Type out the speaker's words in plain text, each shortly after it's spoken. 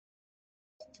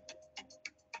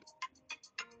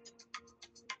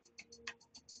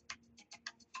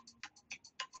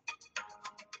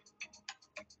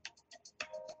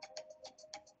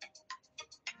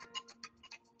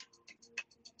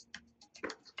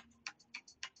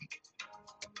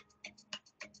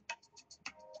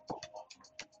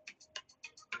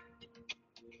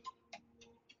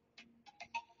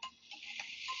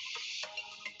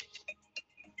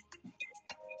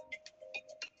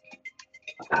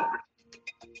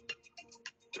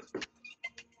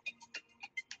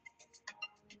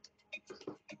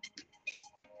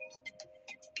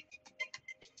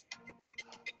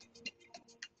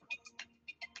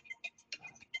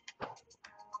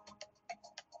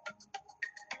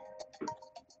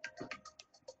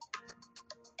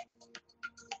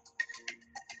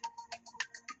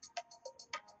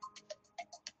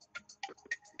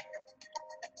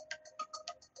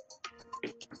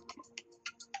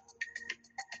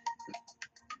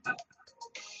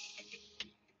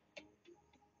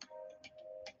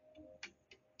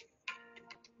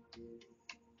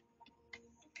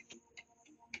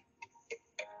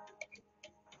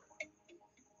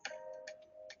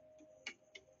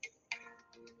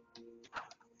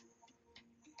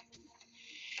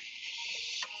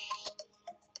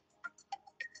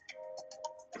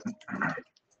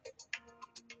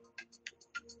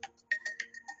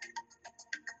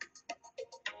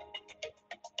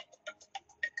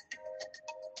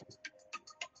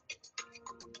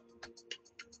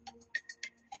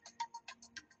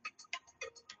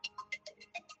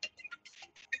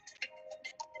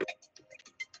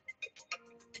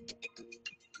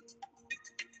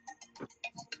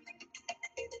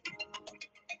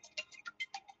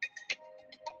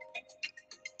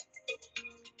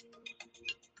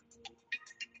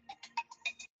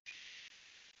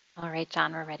All right,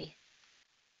 John, we're ready.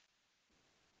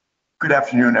 Good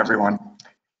afternoon, everyone.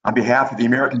 On behalf of the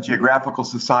American Geographical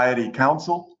Society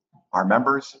Council, our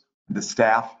members, and the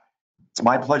staff, it's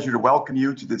my pleasure to welcome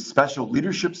you to this special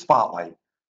leadership spotlight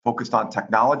focused on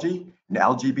technology and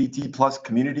LGBT plus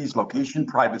communities' location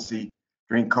privacy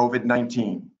during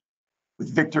COVID-19. With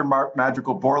Victor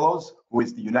Madrigal-Borloz, who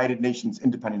is the United Nations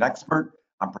independent expert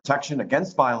on protection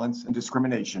against violence and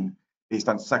discrimination based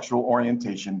on sexual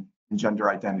orientation and gender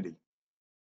identity.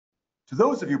 To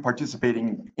those of you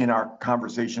participating in our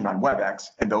conversation on WebEx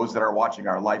and those that are watching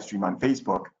our live stream on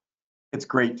Facebook, it's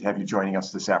great to have you joining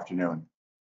us this afternoon.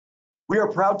 We are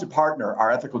proud to partner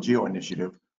our EthicalGEO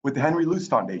initiative with the Henry Luce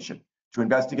Foundation to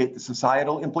investigate the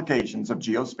societal implications of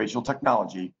geospatial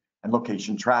technology and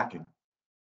location tracking.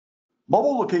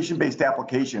 Mobile location-based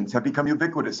applications have become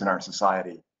ubiquitous in our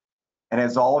society. And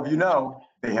as all of you know,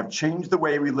 they have changed the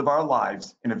way we live our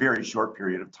lives in a very short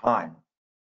period of time.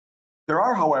 There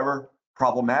are, however,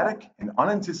 problematic and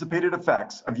unanticipated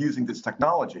effects of using this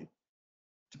technology.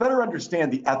 To better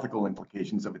understand the ethical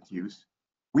implications of its use,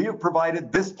 we have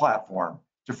provided this platform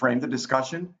to frame the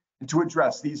discussion and to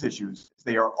address these issues as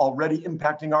they are already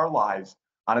impacting our lives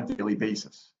on a daily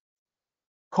basis.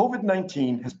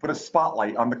 COVID-19 has put a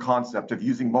spotlight on the concept of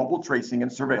using mobile tracing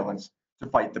and surveillance to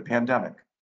fight the pandemic.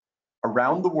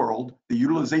 Around the world, the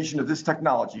utilization of this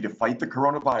technology to fight the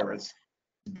coronavirus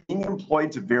is being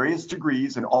employed to various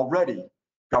degrees, and already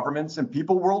governments and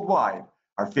people worldwide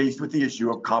are faced with the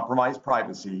issue of compromised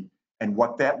privacy and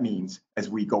what that means as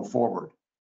we go forward.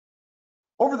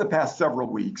 Over the past several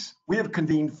weeks, we have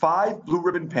convened 5 blue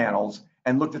ribbon panels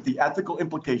and looked at the ethical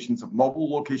implications of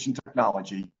mobile location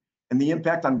technology and the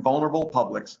impact on vulnerable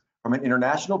publics from an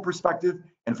international perspective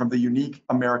and from the unique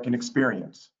American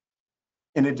experience.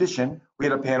 In addition, we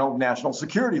had a panel of national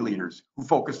security leaders who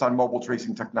focused on mobile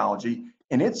tracing technology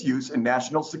and its use in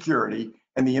national security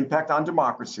and the impact on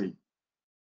democracy.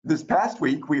 This past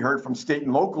week, we heard from state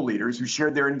and local leaders who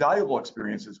shared their invaluable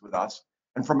experiences with us,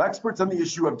 and from experts on the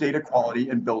issue of data quality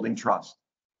and building trust.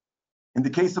 In the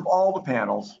case of all the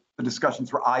panels, the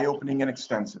discussions were eye-opening and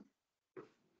extensive.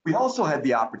 We also had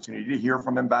the opportunity to hear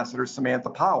from Ambassador Samantha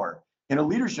Power in a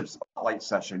leadership spotlight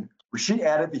session where she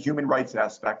added the human rights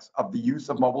aspects of the use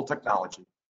of mobile technology.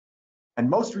 And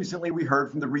most recently, we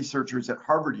heard from the researchers at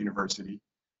Harvard University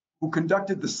who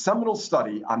conducted the seminal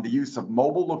study on the use of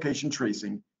mobile location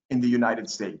tracing in the United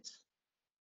States.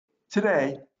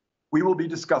 Today, we will be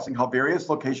discussing how various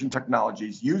location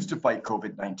technologies used to fight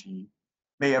COVID-19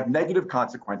 may have negative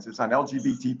consequences on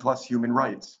LGBT plus human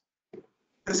rights.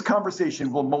 This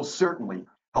conversation will most certainly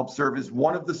help serve as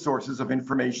one of the sources of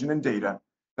information and data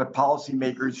that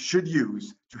policymakers should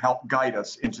use to help guide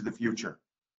us into the future.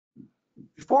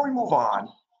 Before we move on,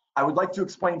 I would like to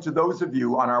explain to those of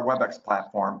you on our WebEx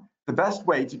platform the best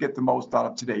way to get the most out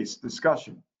of today's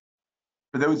discussion.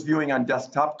 For those viewing on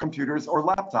desktop computers or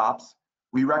laptops,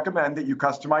 we recommend that you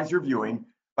customize your viewing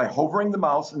by hovering the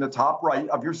mouse in the top right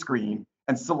of your screen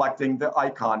and selecting the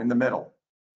icon in the middle.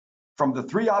 From the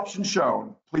 3 options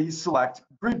shown, please select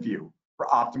Grid View for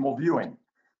optimal viewing.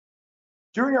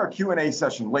 During our Q&A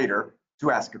session later,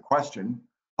 to ask a question,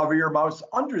 hover your mouse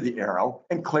under the arrow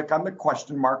and click on the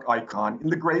question mark icon in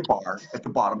the gray bar at the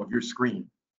bottom of your screen.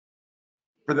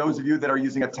 For those of you that are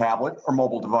using a tablet or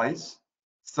mobile device,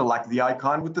 select the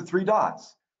icon with the 3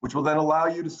 dots which will then allow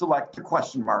you to select the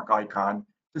question mark icon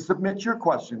to submit your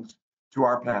questions to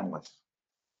our panelists.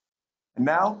 And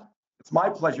now, it's my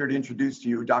pleasure to introduce to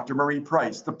you Dr. Marie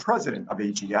Price, the president of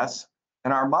AGS,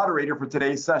 and our moderator for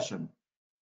today's session.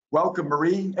 Welcome,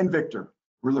 Marie and Victor.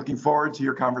 We're looking forward to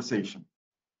your conversation.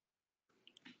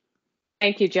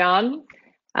 Thank you, John.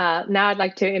 Now I'd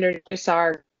like to introduce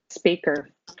our speaker.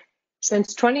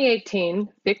 Since 2018,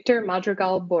 Victor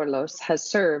Madrigal-Borloz has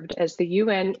served as the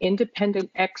UN independent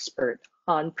expert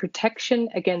on protection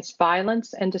against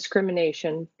violence and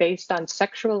discrimination based on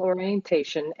sexual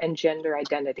orientation and gender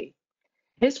identity.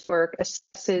 His work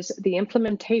assesses the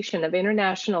implementation of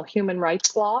international human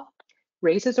rights law,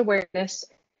 raises awareness,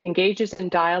 engages in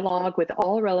dialogue with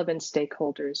all relevant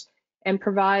stakeholders, and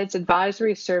provides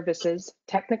advisory services,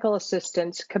 technical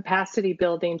assistance, capacity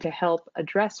building to help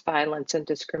address violence and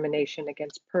discrimination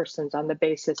against persons on the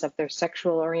basis of their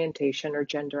sexual orientation or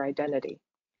gender identity.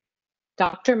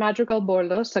 Dr.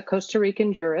 Madrigal-Borloz, a Costa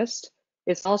Rican jurist,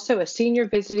 is also a senior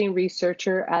visiting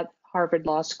researcher at Harvard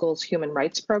Law School's Human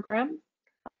Rights Program.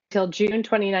 Until June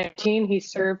 2019, he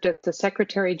served as the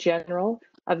Secretary General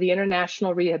of the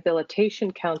International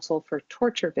Rehabilitation Council for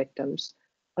Torture Victims,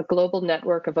 a global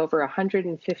network of over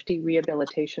 150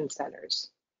 rehabilitation centers.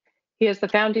 He is the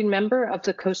founding member of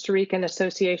the Costa Rican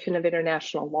Association of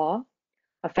International Law,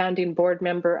 a founding board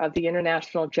member of the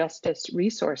International Justice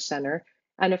Resource Center,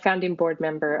 and a founding board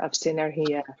member of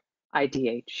Synergia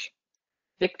IDH.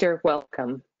 Victor,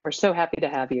 welcome. We're so happy to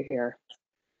have you here.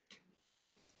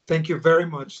 Thank you very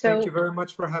much. Thank you very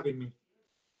much for having me.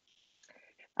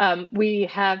 We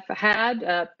have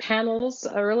had panels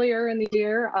earlier in the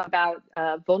year about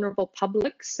vulnerable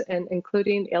publics, and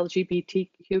including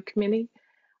LGBTQ community.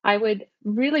 I would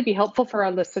really be helpful for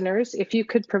our listeners if you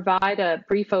could provide a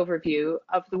brief overview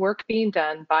of the work being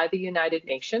done by the United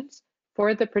Nations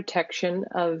for the protection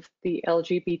of the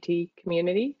LGBT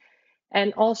community,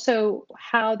 and also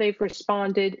how they've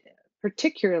responded,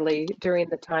 particularly during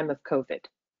the time of COVID.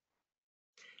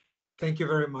 Thank you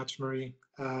very much, Marie.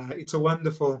 It's a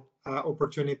wonderful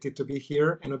opportunity to be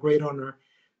here and a great honor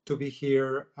to be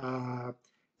here.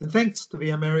 And thanks to the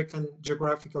American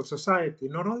Geographical Society,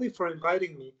 not only for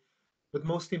inviting me, but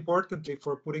most importantly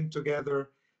for putting together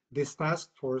this task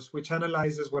force, which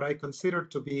analyzes what I consider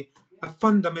to be a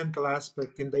fundamental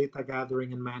aspect in data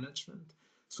gathering and management.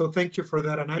 So thank you for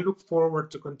that. And I look forward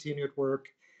to continued work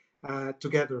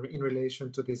together in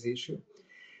relation to this issue.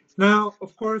 Now,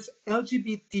 of course,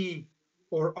 LGBT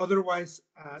or otherwise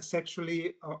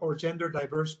sexually or gender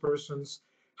diverse persons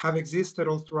have existed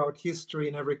all throughout history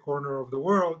in every corner of the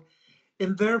world,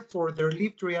 and therefore their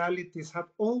lived realities have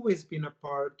always been a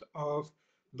part of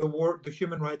the work, the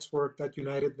human rights work that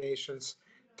United Nations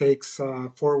takes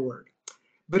forward.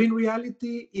 But in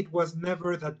reality, it was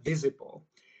never that visible.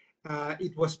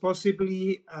 It was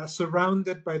possibly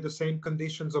surrounded by the same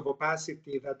conditions of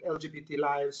opacity that LGBT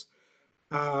lives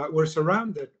were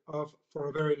surrounded of for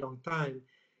a very long time.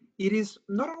 It is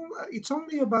not. It's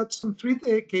only about some 3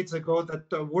 decades ago that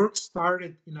the work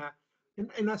started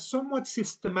in a somewhat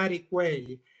systematic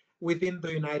way within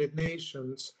the United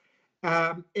Nations,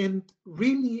 and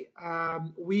really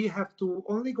we have to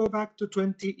only go back to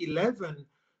 2011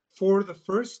 for the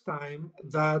first time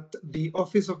that the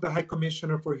Office of the High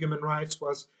Commissioner for Human Rights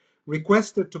was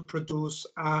requested to produce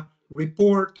a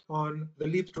report on the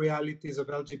lived realities of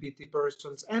LGBT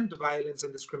persons and the violence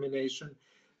and discrimination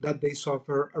that they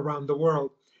suffer around the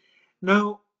world.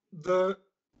 Now, the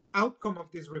outcome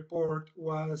of this report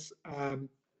was a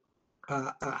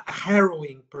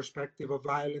harrowing perspective of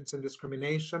violence and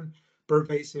discrimination,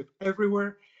 pervasive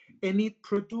everywhere, and it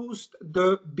produced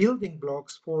the building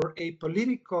blocks for a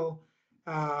political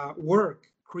work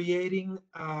creating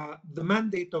the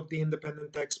mandate of the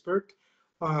independent expert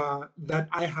that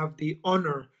I have the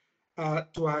honor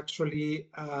to actually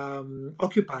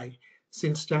occupy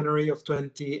since January of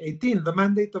 2018. The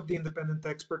mandate of the independent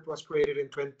expert was created in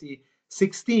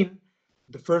 2016,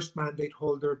 the first mandate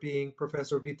holder being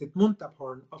Professor Vitit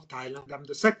Muntaphoorn of Thailand. I'm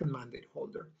the second mandate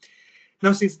holder.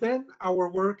 Now, since then, our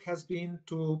work has been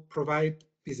to provide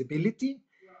visibility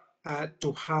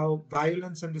to how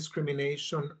violence and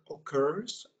discrimination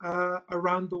occurs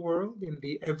around the world in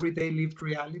the everyday lived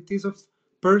realities of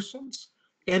persons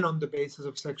and on the basis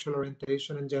of sexual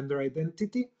orientation and gender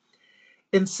identity.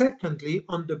 And secondly,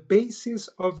 on the basis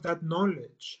of that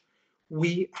knowledge,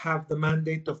 we have the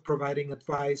mandate of providing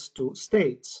advice to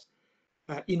states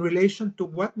in relation to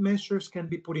what measures can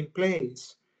be put in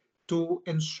place to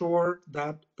ensure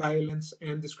that violence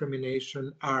and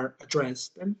discrimination are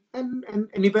addressed and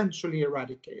eventually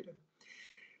eradicated.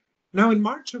 Now, in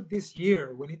March of this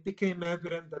year, when it became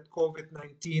evident that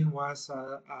COVID-19 was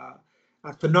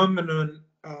a phenomenon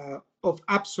of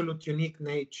absolute unique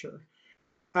nature,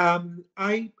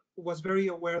 I was very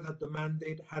aware that the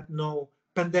mandate had no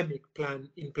pandemic plan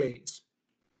in place.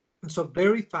 And so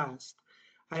very fast,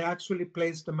 I actually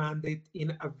placed the mandate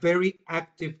in a very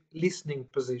active listening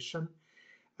position.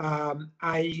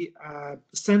 I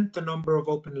sent a number of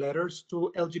open letters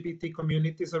to LGBT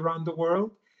communities around the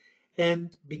world.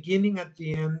 And beginning at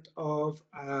the end of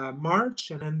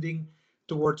March and ending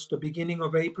towards the beginning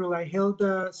of April, I held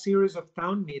a series of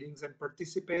town meetings and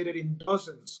participated in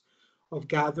dozens of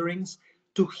gatherings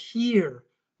to hear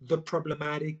the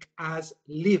problematic as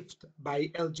lived by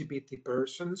LGBT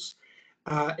persons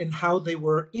and how they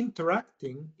were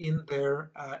interacting in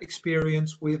their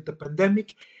experience with the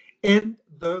pandemic and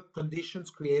the conditions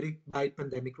created by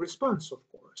pandemic response, of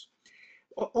course.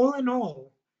 All in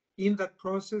all, in that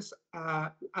process,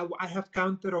 I have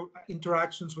counted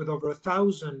interactions with over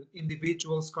 1,000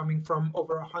 individuals coming from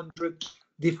over 100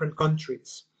 different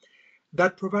countries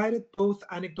that provided both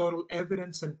anecdotal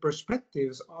evidence and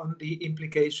perspectives on the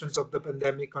implications of the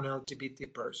pandemic on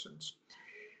LGBT persons.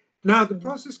 Now, the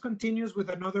process continues with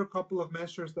another couple of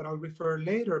measures that I'll refer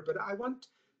later, but I want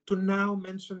to now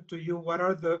mention to you what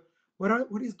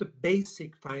is the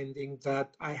basic finding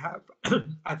that I have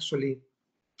actually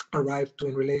arrived to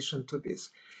in relation to this.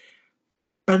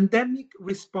 Pandemic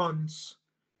response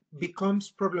becomes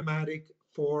problematic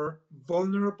for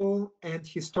vulnerable and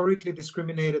historically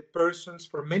discriminated persons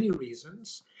for many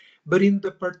reasons. But in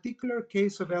the particular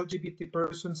case of LGBT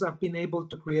persons, I've been able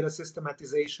to create a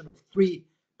systematization of three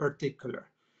particular.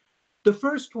 The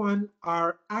first one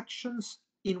are actions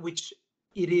in which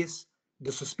it is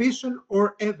the suspicion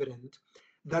or evident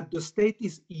that the state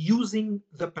is using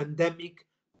the pandemic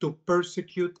to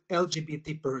persecute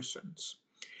LGBT persons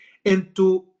and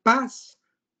to pass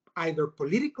either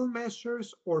political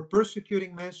measures or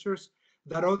persecuting measures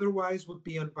that otherwise would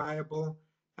be unviable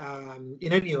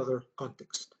in any other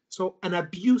context. So an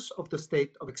abuse of the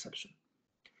state of exception.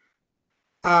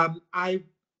 I'm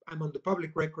on the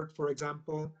public record, for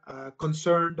example,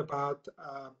 concerned about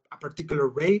a particular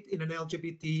raid in an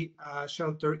LGBT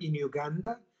shelter in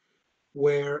Uganda,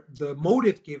 where the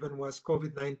motive given was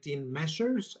COVID-19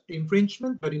 measures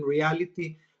infringement, but in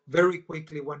reality, very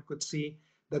quickly one could see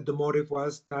that the motive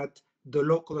was that the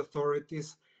local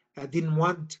authorities didn't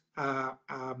want a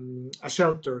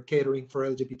shelter catering for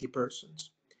LGBT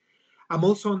persons. I'm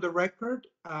also on the record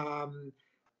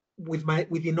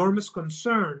with enormous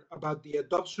concern about the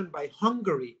adoption by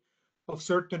Hungary of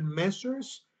certain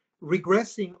measures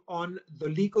regressing on the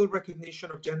legal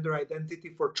recognition of gender identity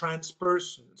for trans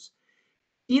persons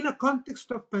in a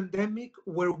context of pandemic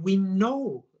where we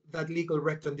know that legal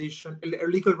recognition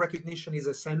is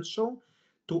essential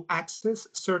to access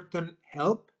certain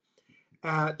help.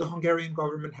 The Hungarian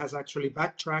government has actually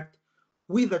backtracked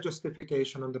with a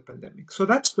justification on the pandemic. So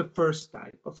that's the first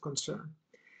type of concern.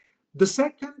 The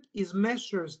second is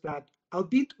measures that,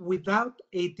 albeit without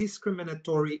a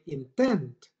discriminatory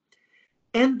intent,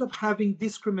 end up having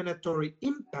discriminatory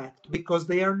impact because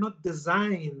they are not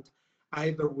designed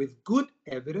either with good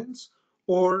evidence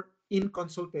or in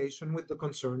consultation with the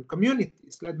concerned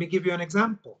communities. Let me give you an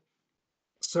example.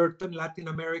 Certain Latin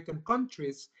American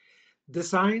countries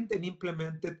designed and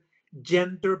implemented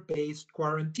gender-based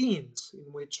quarantines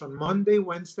in which on Monday,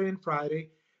 Wednesday, and Friday,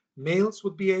 males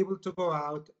would be able to go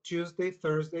out. Tuesday,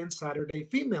 Thursday, and Saturday,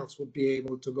 females would be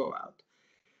able to go out.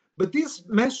 But these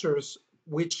measures,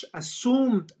 which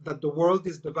assumed that the world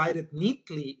is divided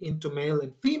neatly into male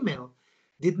and female,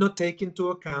 did not take into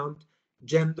account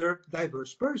gender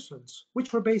diverse persons,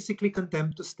 which were basically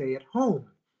condemned to stay at home.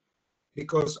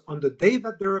 Because on the day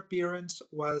that their appearance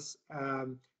was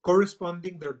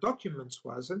corresponding, their documents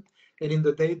wasn't, and in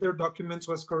the day their documents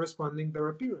was corresponding, their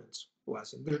appearance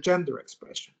wasn't, their gender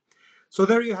expression. So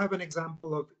there you have an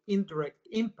example of indirect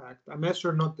impact, a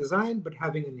measure not designed, but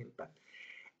having an impact.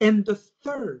 And the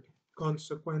third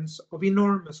consequence of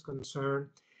enormous concern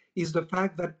is the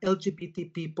fact that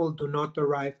LGBT people do not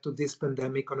arrive to this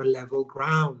pandemic on a level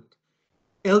ground.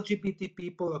 LGBT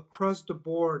people across the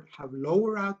board have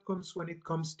lower outcomes when it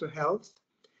comes to health.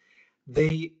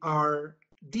 They are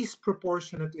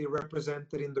disproportionately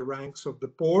represented in the ranks of the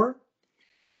poor.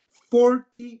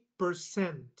 40%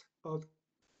 of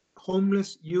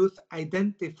homeless youth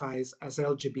identifies as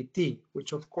LGBT,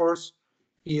 which of course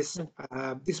is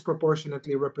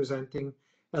disproportionately representing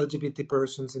LGBT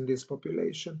persons in this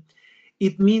population.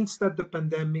 It means that the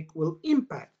pandemic will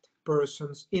impact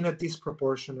persons in a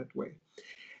disproportionate way.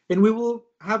 And we will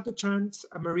have the chance,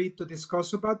 Marie, to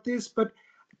discuss about this, but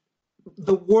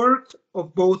the work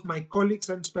of both my colleagues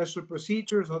and special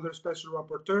procedures, other special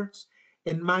rapporteurs,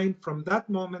 and mine from that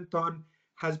moment on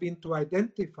has been to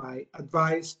identify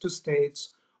advice to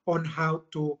states on how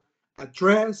to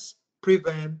address,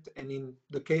 prevent, and in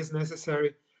the case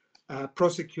necessary,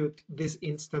 prosecute these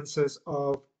instances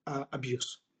of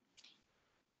abuse.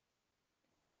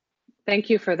 Thank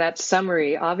you for that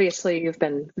summary. Obviously, you've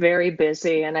been very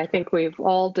busy, and I think we've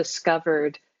all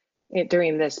discovered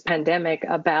during this pandemic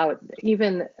about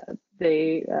even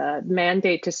the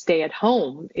mandate to stay at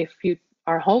home. If you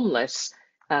are homeless,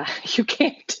 you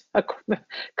can't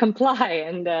comply,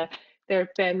 and there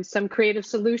have been some creative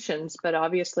solutions, but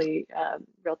obviously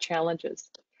real challenges.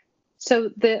 So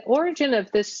the origin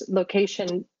of this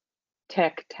location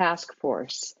tech task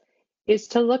force is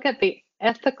to look at the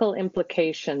ethical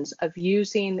implications of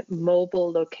using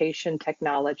mobile location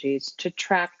technologies to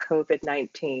track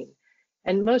COVID-19.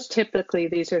 And most typically,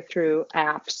 these are through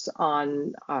apps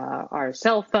on our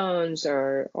cell phones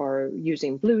or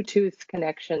using Bluetooth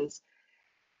connections.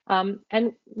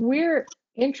 And we're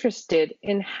interested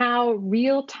in how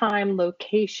real-time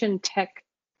location tech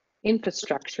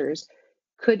infrastructures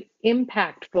could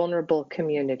impact vulnerable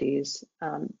communities,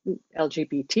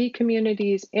 LGBT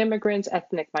communities, immigrants,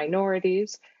 ethnic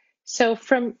minorities. So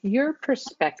from your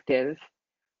perspective,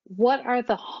 what are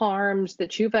the harms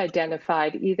that you've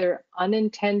identified, either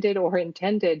unintended or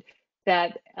intended,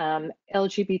 that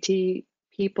LGBT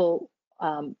people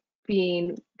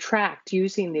being tracked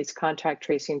using these contact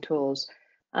tracing tools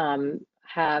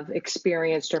have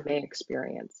experienced or may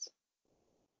experience?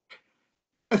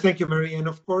 Thank you, Marie. And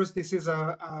of course, this is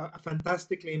a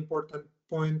fantastically important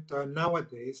point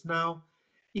nowadays. Now,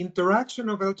 interaction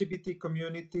of LGBT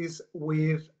communities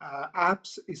with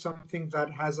apps is something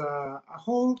that has a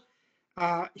whole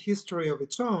history of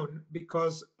its own,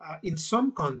 because in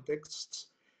some contexts,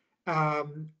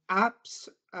 apps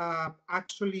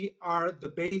actually are the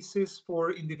basis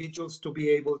for individuals to be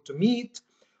able to meet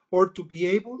or to be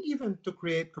able even to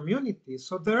create communities.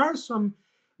 So there are some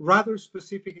rather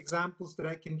specific examples that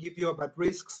I can give you about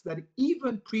risks that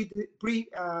even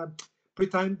pre-time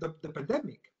the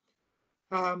pandemic.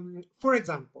 For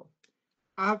example,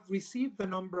 I've received a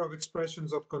number of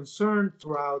expressions of concern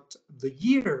throughout the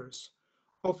years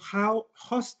of how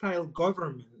hostile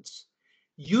governments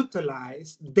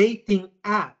utilize dating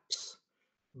apps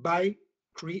by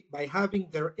having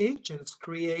their agents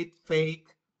create fake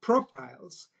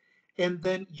profiles and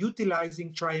then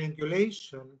utilizing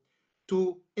triangulation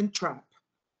to entrap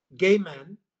gay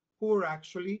men who are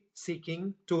actually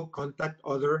seeking to contact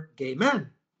other gay men.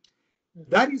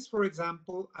 That is, for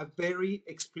example, a very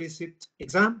explicit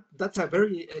example. That's a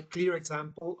very clear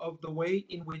example of the way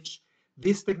in which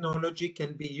this technology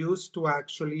can be used to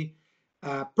actually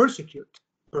persecute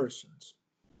persons.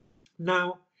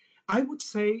 Now, I would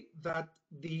say that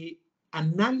the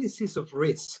analysis of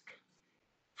risk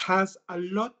has a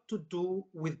lot to do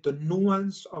with the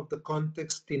nuance of the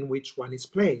context in which one is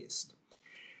placed.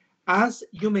 As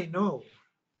you may know,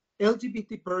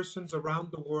 LGBT persons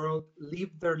around the world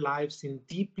live their lives in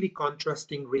deeply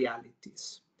contrasting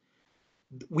realities.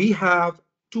 We have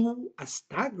a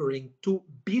staggering 2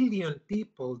 billion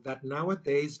people that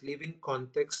nowadays live in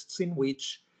contexts in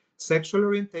which sexual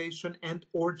orientation and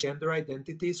or gender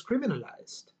identity is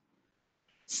criminalized.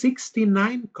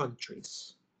 69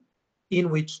 countries in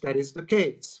which that is the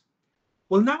case.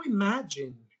 Well, now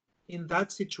imagine in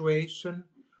that situation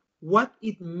what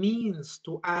it means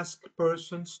to ask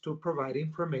persons to provide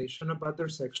information about their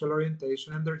sexual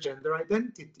orientation and their gender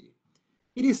identity.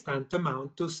 It is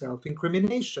tantamount to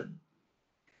self-incrimination.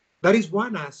 That is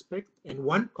one aspect and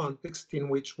one context in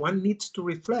which one needs to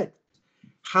reflect.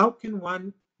 How can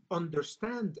one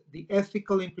understand the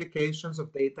ethical implications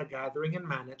of data gathering and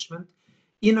management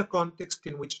in a context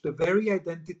in which the very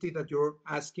identity that you're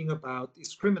asking about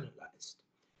is criminalized?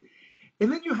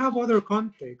 And then you have other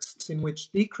contexts in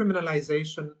which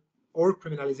decriminalization or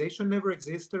criminalization never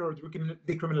existed or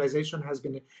decriminalization has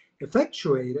been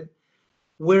effectuated,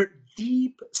 where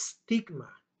deep stigma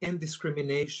and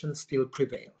discrimination still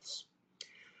prevails.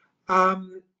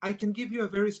 I can give you a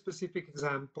very specific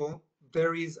example.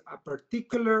 There is a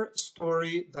particular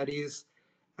story that is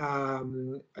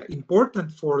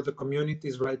important for the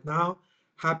communities right now,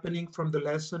 happening from the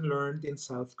lesson learned in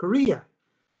South Korea,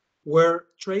 where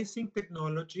tracing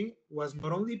technology was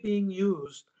not only being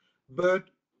used, but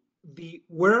the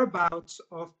whereabouts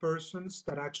of persons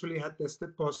that actually had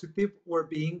tested positive were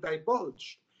being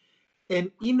divulged.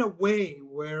 And in a way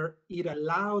where it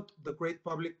allowed the great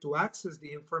public to access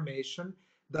the information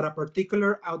that a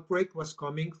particular outbreak was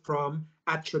coming from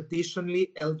a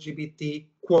traditionally LGBT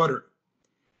quarter.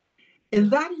 And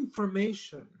that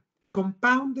information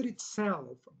compounded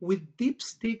itself with deep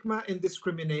stigma and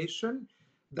discrimination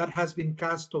that has been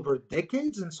cast over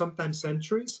decades and sometimes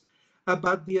centuries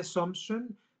about the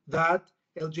assumption that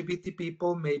LGBT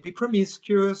people may be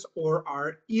promiscuous or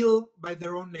are ill by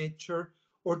their own nature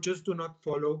or just do not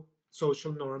follow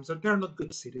social norms, that they're not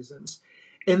good citizens.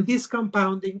 And this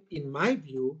compounding, in my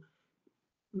view,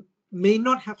 may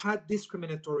not have had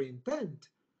discriminatory intent,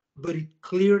 but it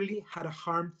clearly had a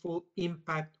harmful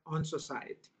impact on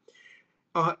society.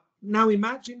 Now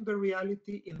imagine the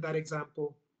reality in that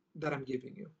example that I'm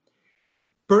giving you.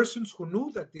 Persons who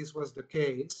knew that this was the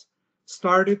case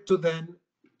started to then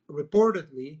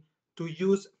reportedly to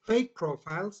use fake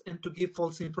profiles and to give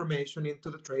false information into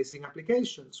the tracing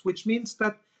applications, which means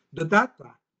that the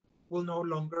data will no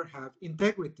longer have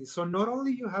integrity. So not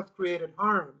only you have created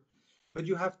harm, but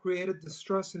you have created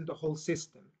distrust in the whole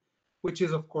system, which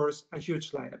is of course a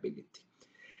huge liability.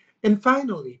 And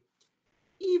finally,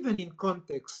 even in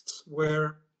contexts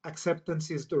where acceptance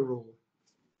is the rule,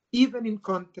 even in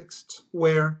contexts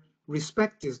where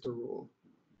respect is the rule,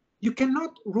 you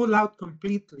cannot rule out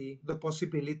completely the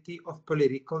possibility of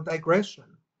political digression.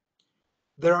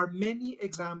 There are many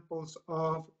examples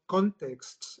of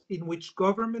contexts in which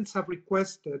governments have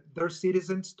requested their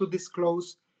citizens to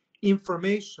disclose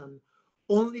information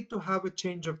only to have a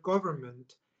change of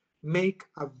government make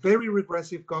a very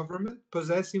regressive government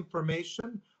possess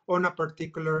information on a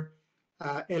particular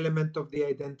element of the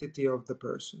identity of the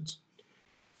persons.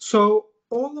 So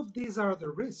all of these are the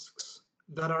risks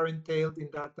that are entailed in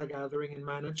data gathering and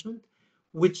management,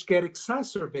 which get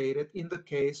exacerbated in the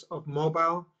case of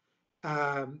mobile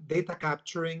data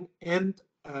capturing and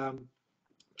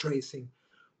tracing.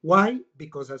 Why?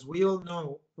 Because as we all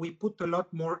know, we put a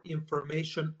lot more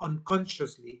information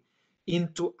unconsciously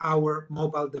into our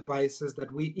mobile devices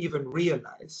that we even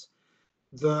realize.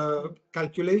 The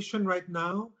calculation right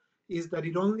now is that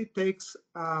it only takes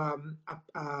a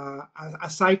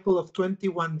cycle of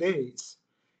 21 days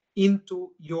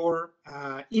into your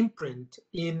imprint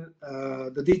in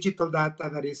the digital data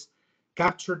that is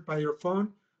captured by your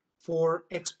phone for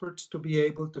experts to be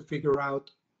able to figure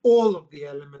out all of the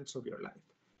elements of your life.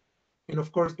 And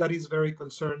of course, that is very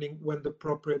concerning when the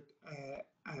appropriate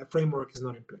framework is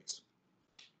not in place.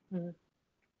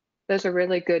 Those are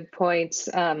really good points.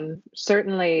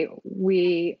 Certainly,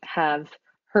 we have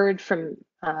heard from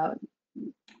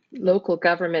local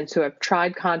governments who have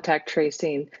tried contact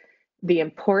tracing the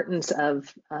importance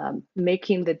of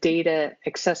making the data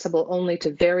accessible only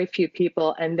to very few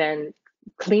people and then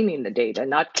cleaning the data,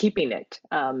 not keeping it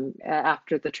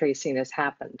after the tracing has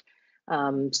happened.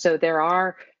 So there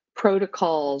are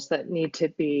protocols that need to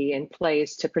be in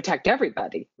place to protect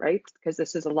everybody, right? Because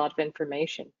this is a lot of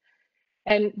information.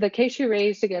 And the case you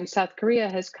raised against South Korea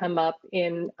has come up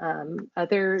in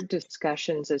other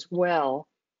discussions as well.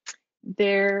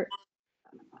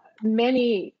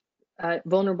 Many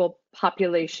vulnerable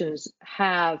populations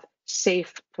have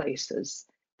safe places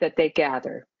that they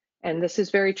gather. And this is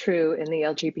very true in the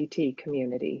LGBT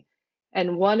community.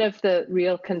 And one of the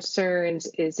real concerns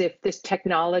is if this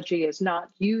technology is not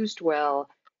used well,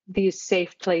 these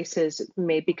safe places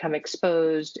may become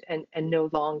exposed and no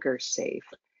longer safe.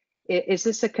 Is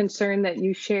this a concern that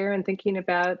you share in thinking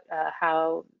about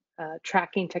how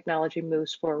tracking technology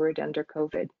moves forward under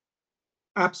COVID?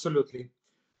 Absolutely.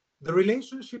 The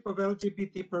relationship of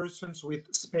LGBT persons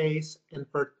with space,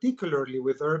 and particularly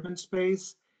with urban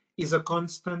space, is a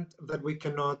constant that we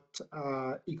cannot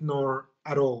ignore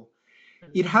at all.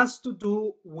 It has to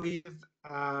do with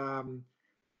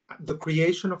the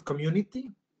creation of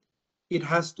community. It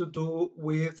has to do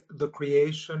with the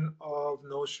creation of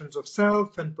notions of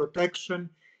self and protection.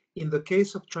 In the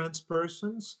case of trans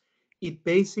persons, it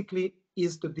basically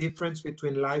is the difference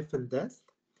between life and death.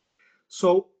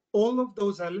 So all of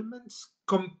those elements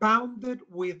compounded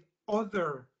with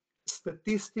other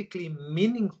statistically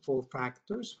meaningful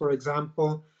factors, for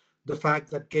example, the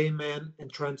fact that gay men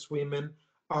and trans women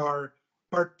are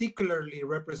particularly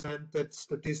represented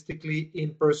statistically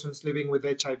in persons living with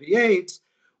HIV/AIDS,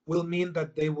 will mean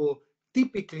that they will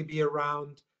typically be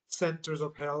around centers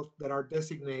of health that are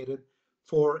designated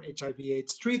for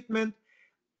HIV/AIDS treatment.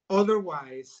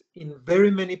 Otherwise, in very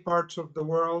many parts of the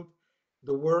world,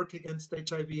 the work against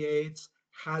HIV/AIDS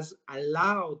has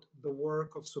allowed the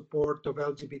work of support of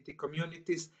LGBT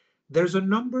communities. There's a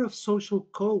number of social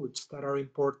codes that are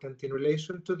important in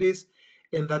relation to this,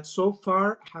 and that so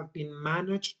far have been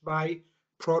managed by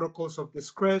protocols of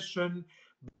discretion,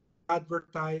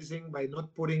 advertising, by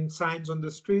not putting signs on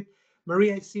the street.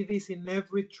 Marie, I see this in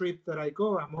every trip that I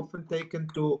go. I'm often taken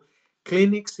to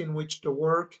clinics in which the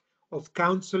work of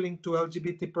counseling to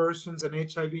LGBT persons and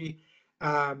HIV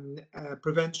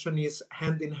prevention is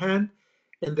hand in hand,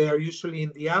 and they are usually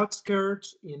in the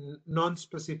outskirts, in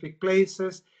non-specific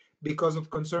places, because of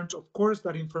concerns. Of course,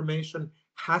 that information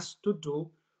has to do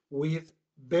with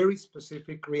very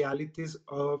specific realities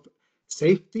of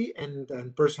safety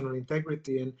and personal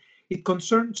integrity. And it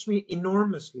concerns me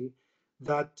enormously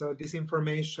that this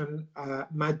information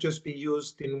might just be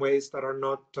used in ways that are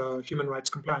not human rights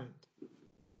compliant.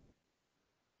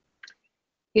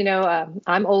 You know,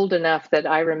 I'm old enough that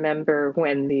I remember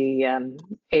when the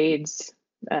AIDS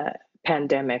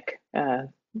pandemic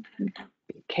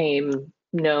became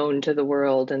known to the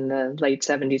world in the late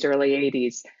 70s, early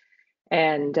 80s.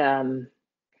 And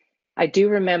I do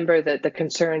remember that the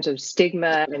concerns of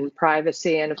stigma and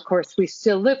privacy, and of course, we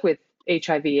still live with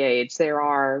HIV/AIDS. There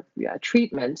are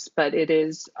treatments, but it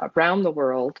is around the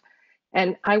world.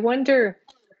 And I wonder,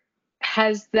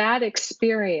 has that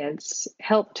experience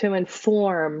helped to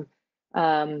inform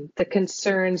the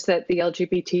concerns that the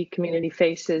LGBT community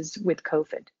faces with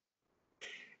COVID?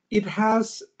 It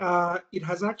has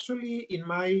actually, in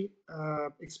my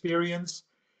experience,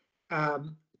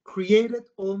 created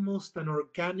almost an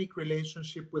organic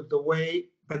relationship with the way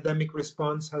pandemic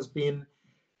response has been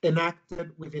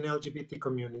enacted within LGBT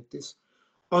communities.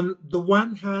 On the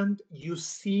one hand, you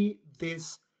see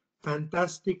this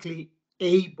fantastically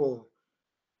able,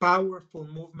 powerful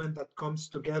movement that comes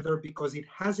together because it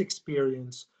has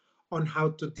experience on how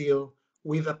to deal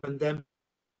with a pandemic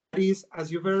that is,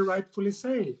 as you very rightfully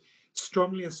say,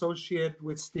 strongly associated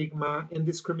with stigma and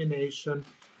discrimination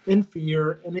and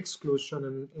fear and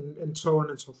exclusion and so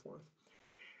on and so forth.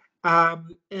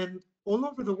 And all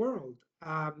over the world,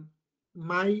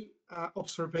 my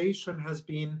observation has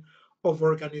been of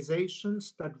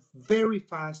organizations that very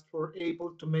fast were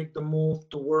able to make the move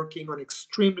to working on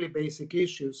extremely basic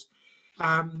issues.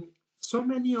 So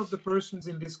many of the persons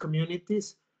in these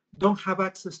communities don't have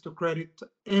access to credit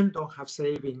and don't have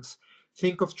savings.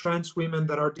 Think of trans women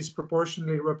that are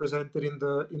disproportionately represented in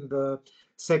the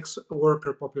sex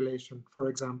worker population, for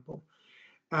example.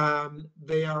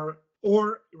 They are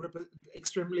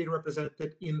extremely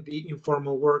represented in the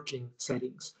informal working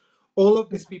settings. All of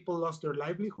these people lost their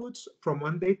livelihoods from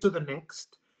one day to the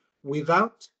next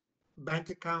without bank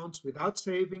accounts, without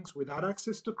savings, without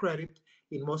access to credit,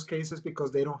 in most cases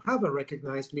because they don't have a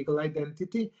recognized legal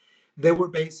identity. They were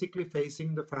basically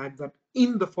facing the fact that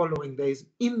in the following days,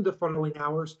 in the following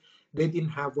hours, they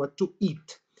didn't have what to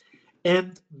eat.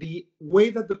 And the way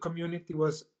that the community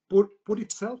was put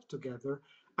itself together,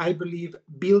 I believe,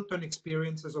 built on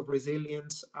experiences of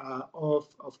resilience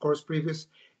of course, previous,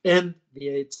 and the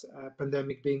AIDS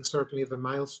pandemic being certainly the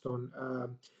milestone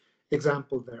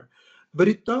example there. But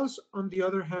it does, on the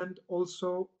other hand,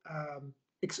 also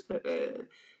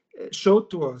show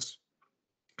to us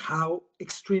how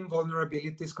extreme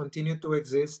vulnerabilities continue to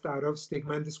exist out of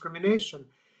stigma and discrimination.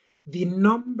 The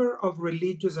number of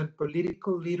religious and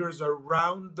political leaders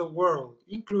around the world,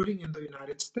 including in the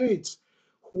United States,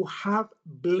 who have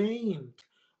blamed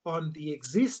on the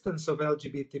existence of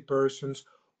LGBT persons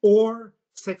or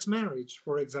sex marriage,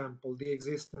 for example, the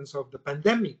existence of the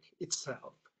pandemic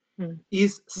itself,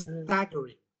 is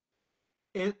staggering.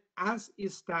 And as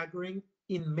is staggering,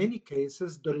 in many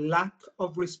cases, the lack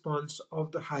of response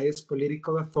of the highest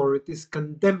political authorities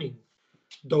condemning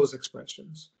those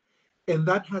expressions. And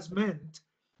that has meant,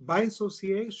 by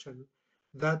association,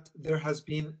 that there has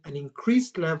been an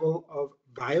increased level of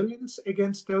violence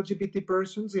against LGBT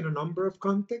persons in a number of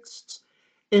contexts,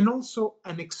 and also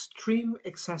an extreme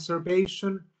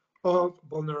exacerbation of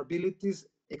vulnerabilities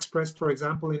expressed, for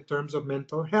example, in terms of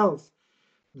mental health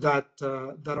that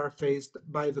are faced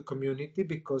by the community,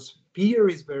 because fear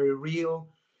is very real,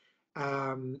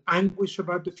 anguish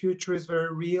about the future is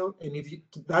very real, and if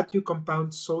you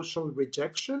compound social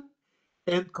rejection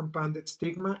and compounded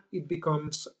stigma, it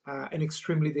becomes an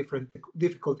extremely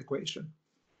difficult equation.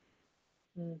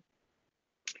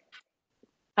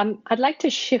 I'd like to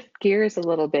shift gears a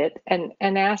little bit and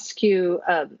ask you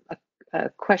a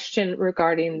question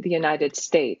regarding the United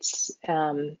States.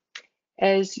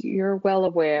 As you're well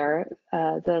aware,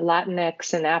 the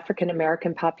Latinx and African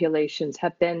American populations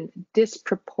have been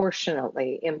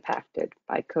disproportionately impacted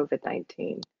by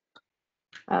COVID-19.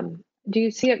 Do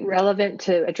you see it relevant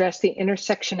to address the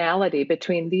intersectionality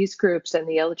between these groups and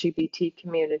the LGBT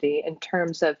community in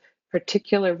terms of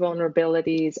particular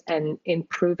vulnerabilities and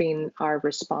improving our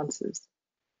responses?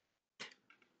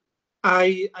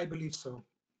 I believe so.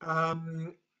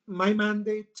 My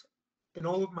mandate and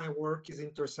all of my work is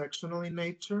intersectional in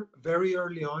nature. Very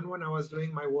early on, when I was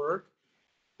doing my work,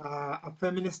 a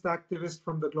feminist activist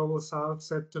from the Global South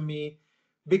said to me,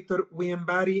 Victor, we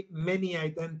embody many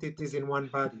identities in one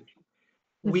body.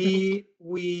 We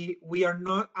are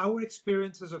not, our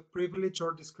experiences of privilege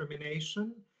or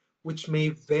discrimination, which may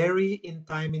vary in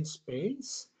time and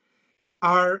space,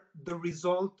 are the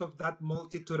result of that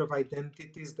multitude of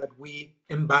identities that we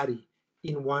embody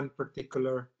in one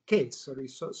particular case,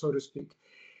 so to speak.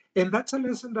 And that's a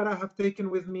lesson that I have taken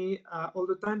with me all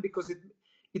the time, because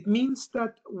it means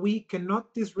that we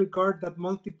cannot disregard that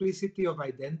multiplicity of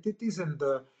identities and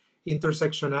the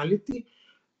intersectionality.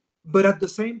 But at the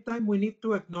same time, we need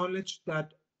to acknowledge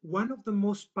that one of the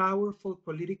most powerful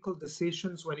political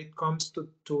decisions when it comes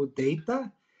to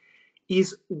data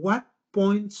is what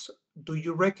points do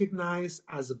you recognize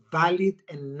as valid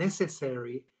and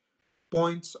necessary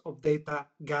points of data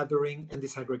gathering and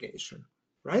disaggregation,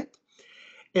 right?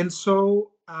 And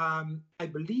so I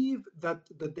believe that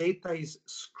the data is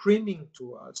screaming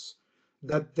to us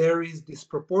that there is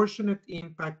disproportionate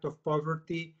impact of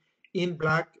poverty in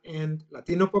Black and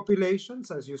Latino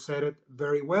populations, as you said it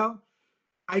very well.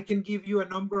 I can give you a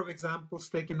number of examples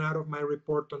taken out of my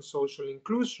report on social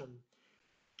inclusion.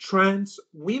 Trans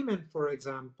women, for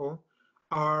example,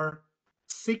 are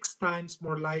 6 times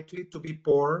more likely to be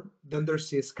poor than their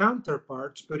cis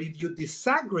counterparts. But if you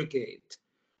disaggregate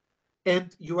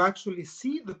and you actually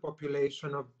see the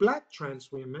population of Black trans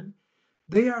women,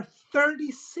 they are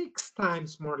 36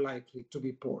 times more likely to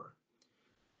be poor.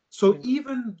 So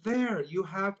even there, you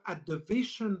have a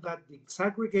division that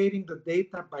disaggregating the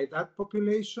data by that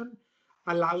population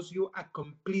allows you a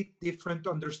complete different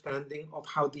understanding of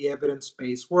how the evidence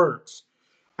base works.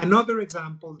 Another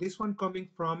example, this one coming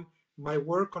from my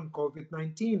work on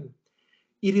COVID-19.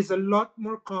 It is a lot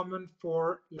more common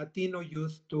for Latino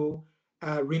youth to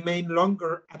remain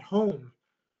longer at home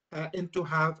and to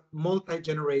have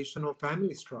multi-generational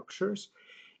family structures.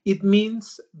 It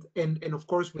means, and of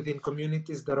course within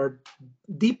communities that are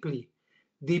deeply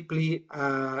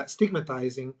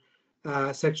stigmatizing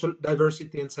sexual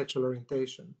diversity and sexual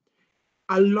orientation.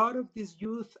 A lot of these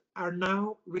youth are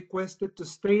now requested to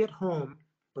stay at home,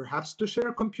 perhaps to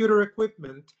share computer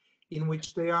equipment in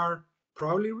which they are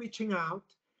probably reaching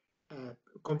out,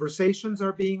 conversations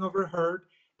are being overheard,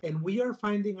 and we are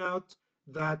finding out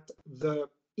that the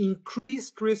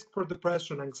increased risk for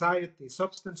depression, anxiety,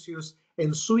 substance use,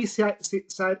 and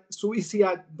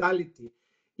suicidality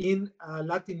in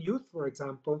Latin youth, for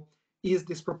example, is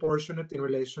disproportionate in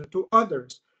relation to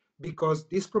others, because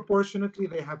disproportionately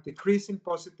they have decrease in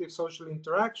positive social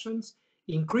interactions,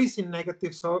 increase in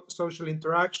negative social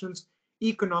interactions,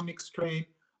 economic strain,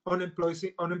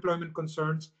 unemployment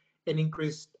concerns, and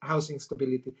increased housing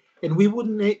stability. And we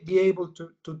wouldn't be able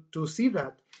to see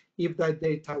that if that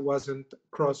data wasn't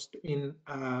crossed in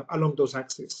along those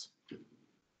axes.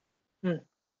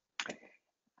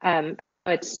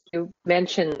 You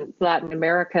mentioned Latin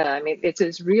America. I mean,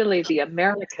 it's really the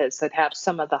Americas that have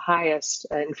some of the highest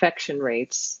infection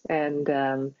rates, and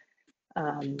there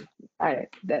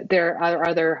are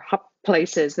other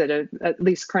places that are at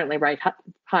least currently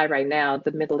high right now.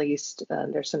 The Middle East,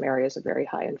 there's some areas of very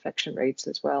high infection rates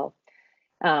as well.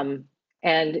 And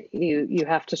you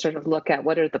have to sort of look at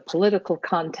what are the political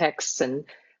contexts and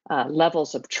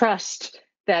levels of trust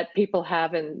that people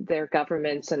have in their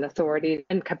governments and authority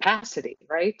and capacity,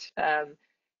 right?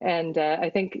 And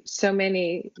I think so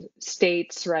many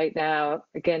states right now,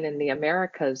 again, in the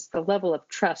Americas, the level of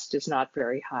trust is not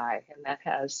very high, and that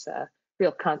has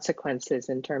real consequences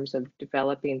in terms of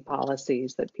developing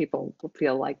policies that people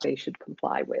feel like they should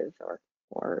comply with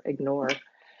or ignore.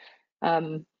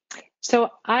 So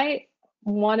I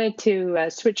wanted to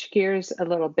switch gears a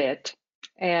little bit,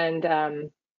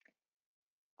 and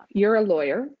you're a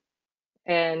lawyer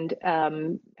and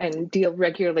deal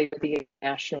regularly with the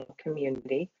international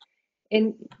community.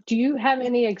 And do you have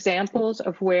any examples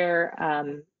of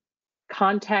where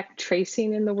contact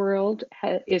tracing in the world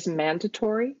is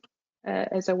mandatory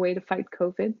as a way to fight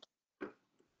COVID?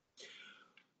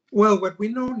 Well, what we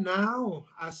know now,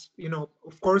 as you know,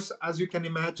 of course, as you can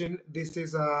imagine, this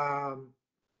is a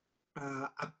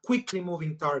quickly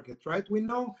moving target, right? We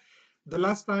know the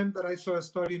last time that I saw a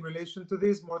study in relation to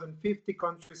this, more than 50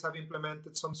 countries have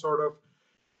implemented some sort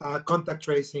of contact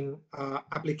tracing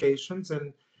applications,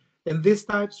 and these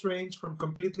types range from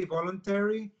completely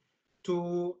voluntary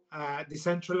to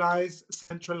decentralized,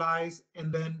 centralized,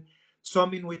 and then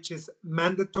some in which is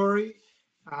mandatory.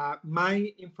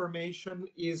 My information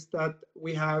is that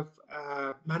we have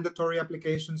mandatory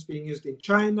applications being used in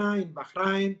China, in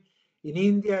Bahrain, in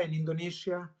India, in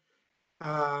Indonesia,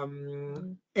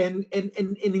 and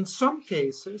in some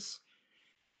cases,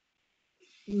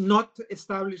 not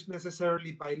established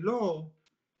necessarily by law,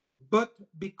 but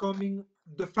becoming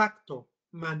de facto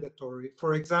mandatory.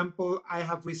 For example, I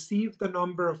have received a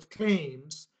number of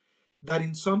claims that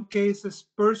in some cases,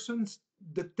 persons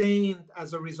detained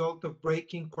as a result of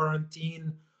breaking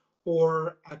quarantine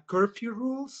or curfew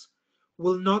rules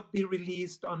will not be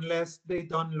released unless they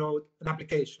download an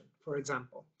application, for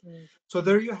example. So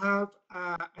there you have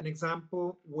an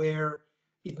example where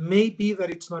it may be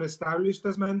that it's not established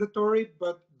as mandatory,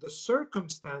 but the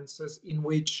circumstances in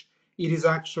which it is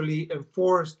actually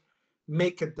enforced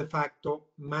make it de facto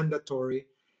mandatory.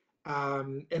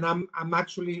 And I'm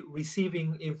actually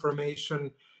receiving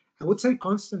information, I would say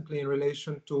constantly, in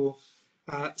relation to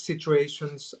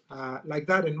situations like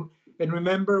that. And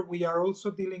remember, we are also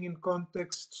dealing in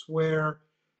contexts where,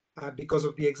 because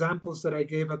of the examples that I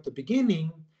gave at the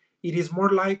beginning, it is more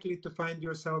likely to find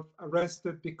yourself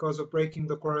arrested because of breaking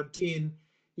the quarantine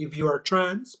if you are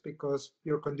trans, because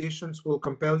your conditions will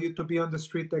compel you to be on the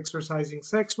street exercising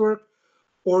sex work,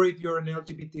 or if you're an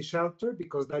LGBT shelter,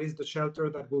 because that is the shelter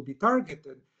that will be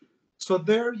targeted. So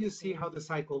there you see how the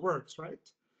cycle works,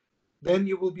 right? Then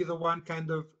you will be the one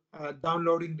kind of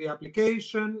downloading the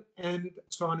application and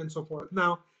so on and so forth.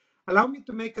 Now, allow me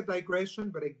to make a digression,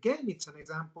 but again, it's an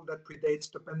example that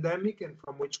predates the pandemic and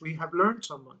from which we have learned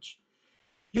so much.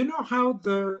 You know how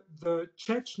the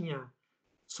Chechnya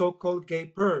so-called gay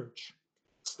purge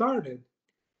started?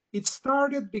 It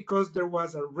started because there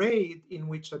was a raid in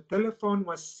which a telephone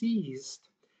was seized,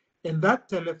 and that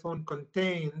telephone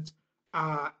contained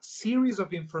a series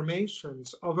of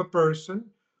informations of a person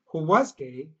who was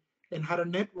gay and had a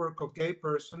network of gay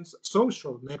persons,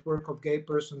 social network of gay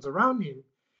persons around him.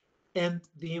 And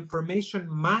the information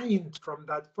mined from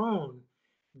that phone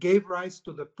gave rise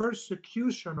to the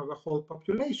persecution of a whole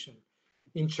population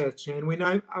in Chechnya. And when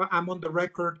I'm on the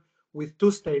record with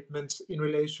two statements in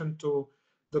relation to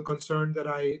the concern that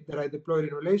I deployed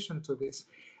in relation to this.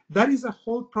 That is a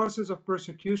whole process of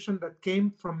persecution that came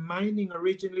from mining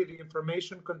originally the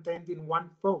information contained in one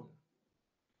phone.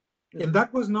 And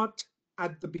that was not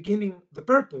at the beginning the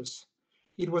purpose.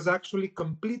 It was actually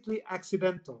completely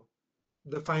accidental,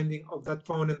 the finding of that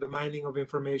phone and the mining of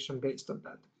information based on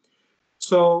that.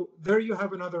 So there you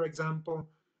have another example.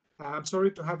 I'm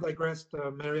sorry to have digressed,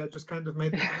 Mary. I just kind of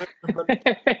made the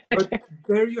connection, but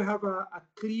there you have a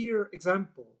clear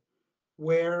example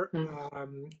where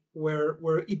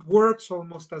where it works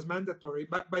almost as mandatory.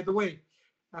 But by the way,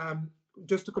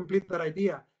 just to complete that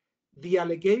idea, the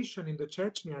allegation in the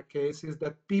Chechnya case is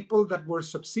that people that were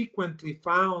subsequently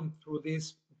found through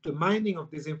the mining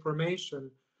of this information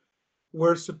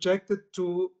were subjected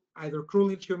to either cruel,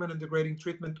 inhuman, and degrading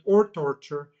treatment or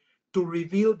torture to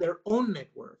reveal their own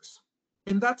networks.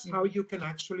 And that's how you can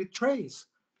actually trace,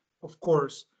 of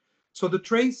course. So the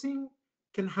tracing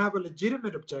can have a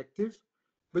legitimate objective,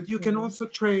 but you can also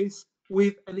trace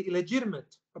with an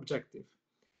illegitimate objective.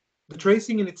 The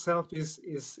tracing in itself is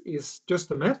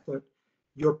just a method.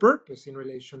 Your purpose in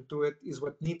relation to it is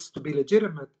what needs to be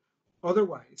legitimate.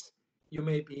 Otherwise, you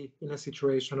may be in a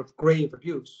situation of grave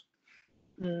abuse.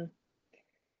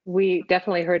 We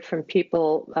definitely heard from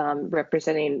people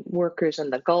representing workers in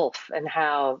the Gulf and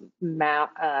how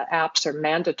apps are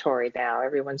mandatory now.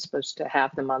 Everyone's supposed to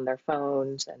have them on their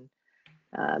phones, and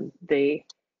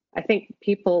I think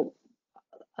people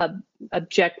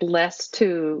object less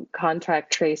to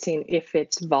contact tracing if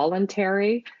it's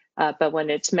voluntary, but when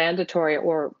it's mandatory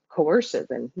or coercive,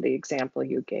 and the example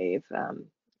you gave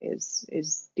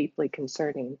is deeply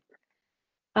concerning.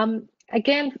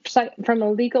 Again, from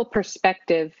a legal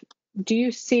perspective, do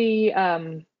you see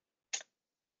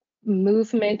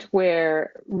movement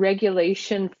where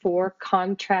regulation for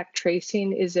contact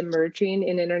tracing is emerging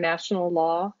in international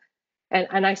law?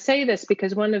 And I say this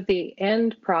because one of the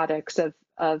end products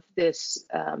of this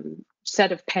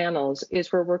set of panels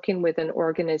is we're working with an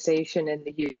organization in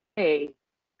the UK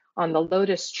on the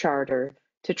Lotus Charter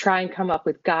to try and come up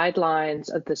with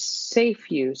guidelines of the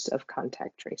safe use of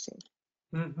contact tracing.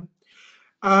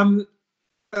 Now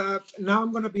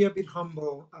I'm going to be a bit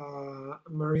humble,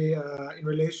 Marie, in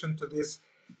relation to this.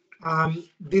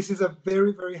 This is a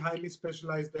very, very highly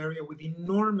specialized area with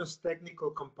enormous technical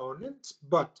components,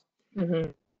 but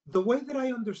the way that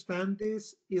I understand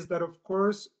this is that, of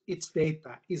course, it's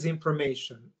data, is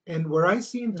information. And where I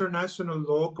see international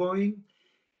law going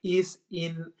is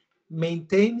in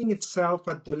maintaining itself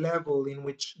at the level in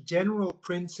which general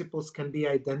principles can be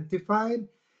identified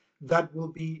that will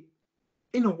be,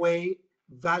 in a way,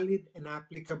 valid and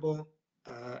applicable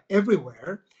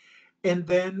everywhere, and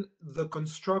then the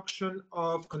construction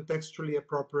of contextually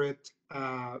appropriate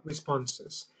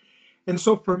responses. And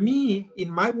so for me, in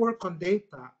my work on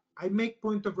data, I make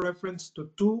point of reference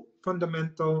to two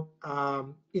fundamental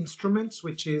instruments,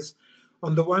 which is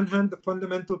On the one hand, the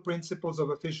fundamental principles of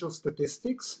official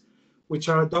statistics, which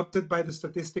are adopted by the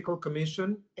Statistical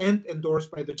Commission and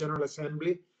endorsed by the General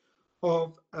Assembly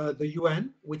of the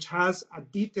UN, which has a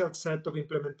detailed set of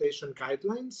implementation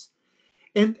guidelines.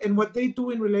 And what they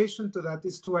do in relation to that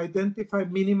is to identify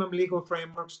minimum legal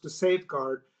frameworks to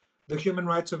safeguard the human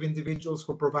rights of individuals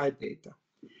who provide data.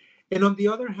 And on the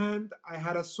other hand, I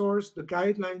had a source, the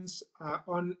guidelines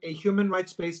on a human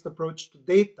rights-based approach to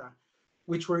data,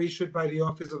 which were issued by the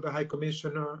Office of the High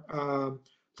Commissioner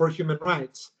for Human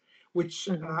Rights, which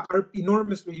are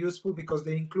enormously useful because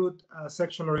they include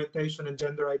sexual orientation and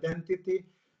gender identity,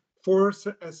 for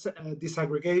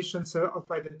disaggregation,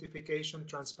 self-identification,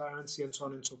 transparency, and so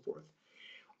on and so forth.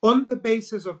 On the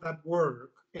basis of that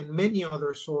work and many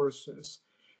other sources,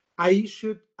 I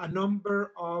issued a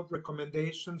number of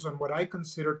recommendations on what I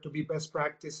consider to be best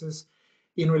practices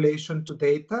in relation to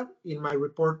data in my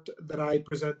report that I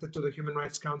presented to the Human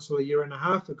Rights Council a year and a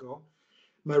half ago,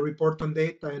 my report on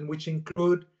data, and which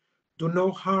include do no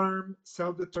harm,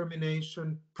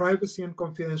 self-determination, privacy and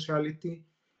confidentiality,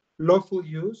 lawful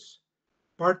use,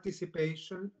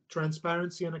 participation,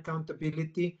 transparency and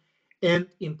accountability, and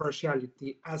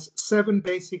impartiality as 7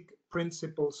 basic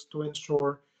principles to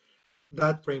ensure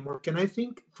that framework. And I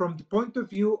think from the point of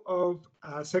view of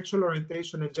sexual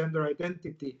orientation and gender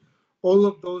identity, all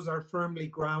of those are firmly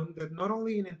grounded not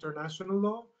only in international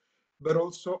law, but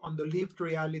also on the lived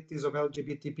realities of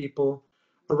LGBT people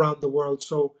around the world.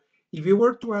 So if you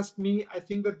were to ask me, I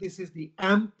think that this is the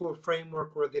ample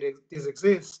framework where this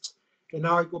exists. And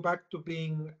now I go back to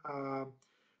being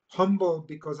humble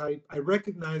because I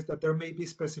recognize that there may be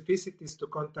specificities to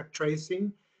contact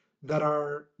tracing that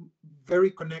are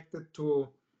very connected to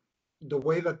the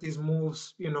way that this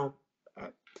moves,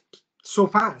 so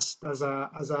fast as a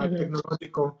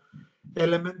technological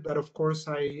element that, of course,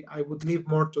 I would leave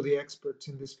more to the experts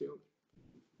in this field.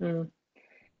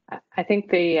 I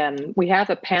think we have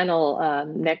a panel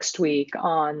next week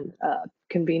on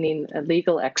convening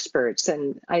legal experts,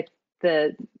 and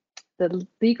the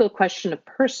legal question of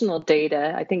personal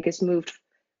data, I think, has moved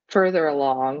further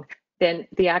along than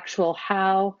the actual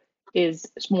how is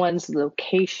one's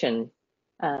location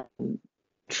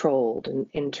controlled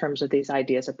in terms of these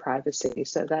ideas of privacy.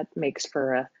 So that makes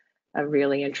for a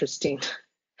really interesting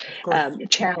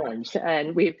challenge.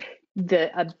 And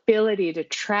the ability to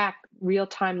track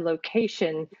real-time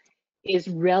location is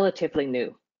relatively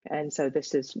new. And so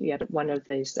this is yet one of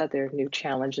these other new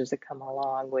challenges that come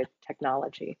along with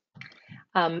technology.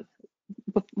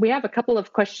 We have a couple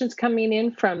of questions coming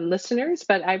in from listeners,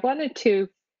 but I wanted to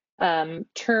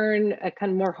turn a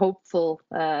kind of more hopeful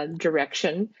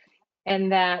direction,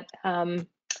 and that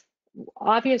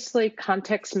obviously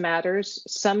context matters.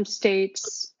 Some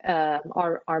states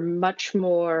are much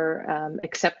more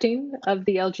accepting of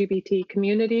the LGBT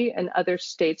community, and other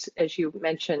states, as you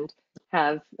mentioned,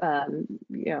 have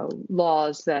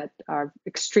laws that are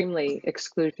extremely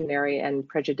exclusionary and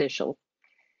prejudicial.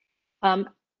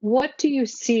 What do you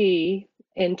see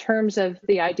in terms of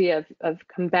the idea of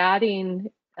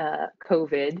combating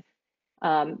COVID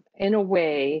in a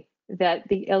way that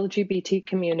the LGBT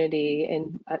community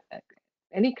in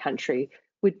any country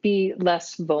would be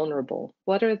less vulnerable?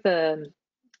 What are the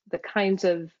kinds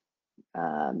of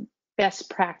best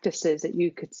practices that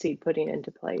you could see putting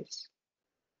into place?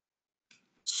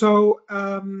 So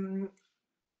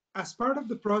as part of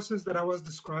the process that I was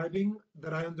describing,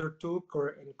 that I undertook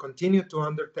and continue to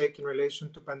undertake in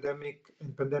relation to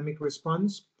pandemic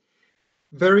response,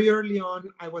 very early on,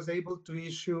 I was able to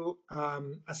issue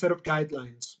a set of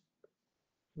guidelines,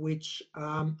 which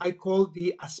I call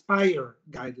the Aspire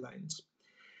guidelines.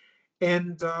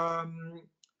 And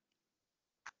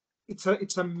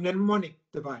it's a mnemonic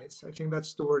device. I think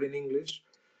that's the word in English.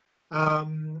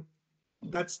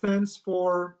 That stands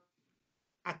for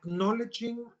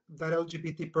acknowledging that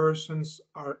LGBT persons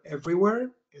are everywhere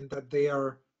and that they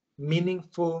are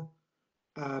meaningful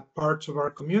parts of our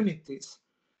communities.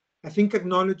 I think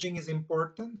acknowledging is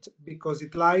important because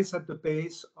it lies at the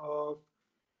base of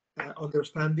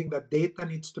understanding that data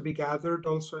needs to be gathered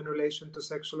also in relation to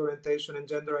sexual orientation and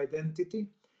gender identity,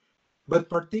 but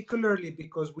particularly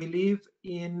because we live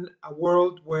in a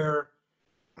world where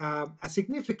a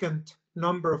significant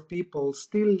number of people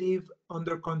still live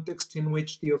under context in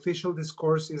which the official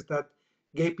discourse is that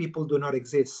gay people do not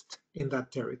exist in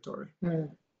that territory.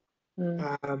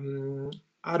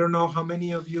 I don't know how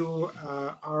many of you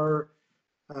are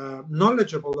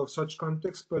knowledgeable of such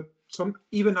context, but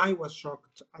even I was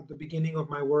shocked at the beginning of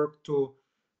my work to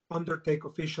undertake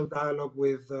official dialogue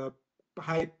with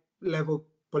high-level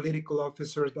political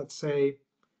officers that say,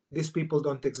 these people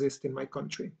don't exist in my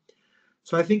country.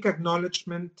 So I think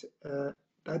acknowledgement,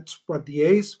 that's what the A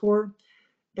is for.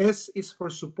 S is for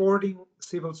supporting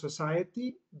civil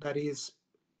society that is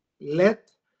led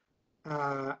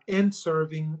and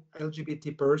serving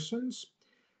LGBT persons.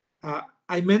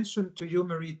 I mentioned to you,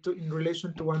 Marie, in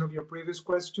relation to one of your previous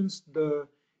questions, the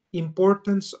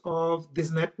importance of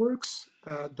these networks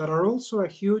that are also a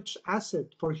huge asset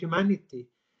for humanity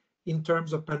in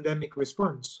terms of pandemic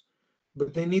response,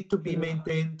 but they need to be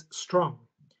maintained strong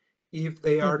if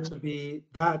they are to be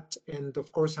that. And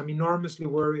of course, I'm enormously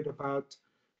worried about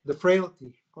the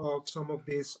frailty of some of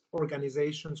these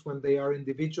organizations when they are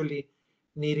individually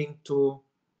needing to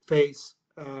face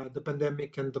the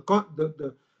pandemic and the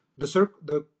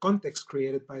context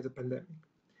created by the pandemic.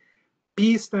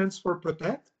 P stands for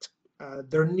protect.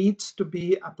 There needs to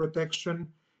be a protection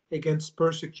against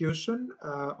persecution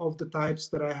of the types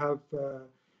that I have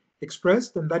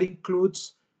expressed, and that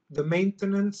includes the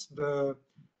maintenance, the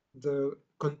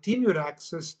continued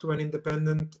access to an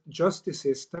independent justice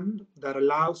system that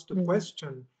allows to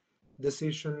question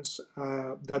decisions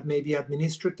that may be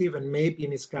administrative and may be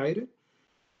misguided.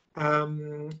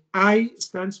 I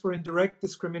stands for indirect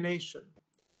discrimination.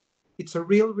 It's a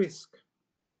real risk,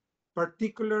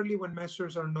 particularly when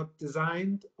measures are not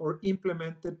designed or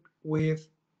implemented with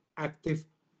active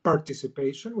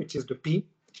participation, which is the P,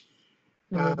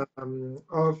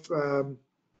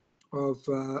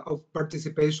 of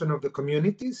participation of the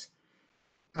communities.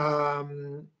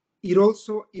 It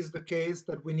also is the case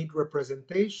that we need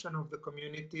representation of the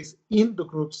communities in the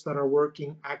groups that are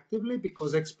working actively,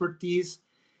 because expertise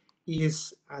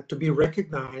is to be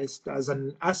recognized as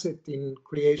an asset in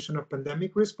creation of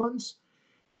pandemic response.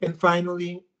 And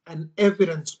finally, an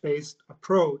evidence-based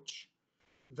approach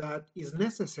that is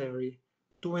necessary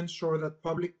to ensure that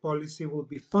public policy will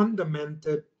be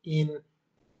fundamented in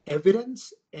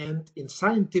evidence and in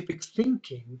scientific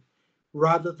thinking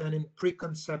rather than in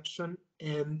preconception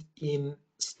and in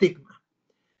stigma.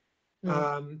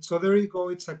 So there you go.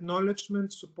 It's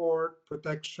acknowledgement, support,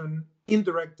 protection,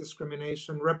 indirect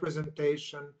discrimination,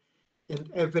 representation, and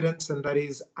evidence, and that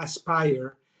is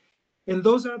ASPIRE. And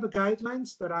those are the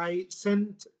guidelines that I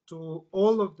sent to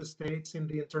all of the states in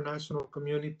the international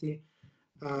community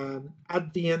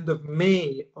at the end of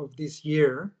May of this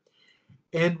year,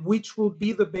 and which will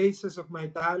be the basis of my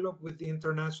dialogue with the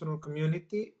international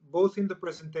community, both in the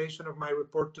presentation of my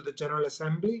report to the General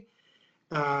Assembly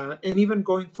and even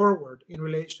going forward in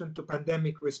relation to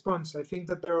pandemic response. I think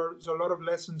that there's a lot of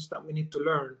lessons that we need to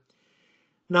learn.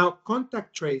 Now,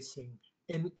 contact tracing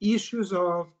and issues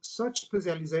of such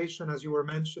specialization as you were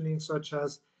mentioning, such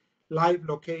as live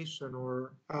location,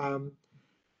 or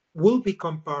will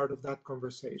become part of that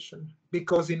conversation,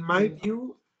 because in my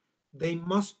view, they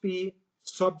must be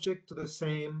subject to the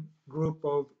same group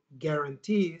of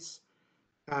guarantees,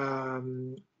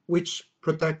 which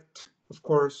protect, of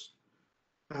course,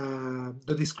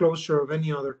 the disclosure of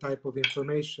any other type of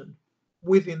information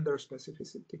within their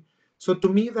specificity. So to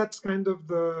me, that's kind of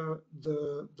the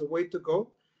way to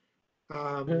go,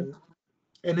 and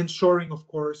ensuring, of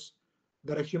course,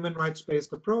 that a human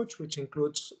rights-based approach, which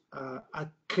includes a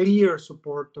clear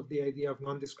support of the idea of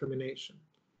non-discrimination.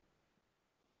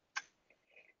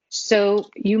 So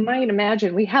you might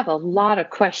imagine we have a lot of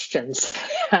questions.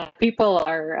 People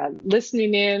are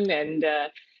listening in and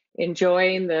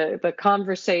enjoying the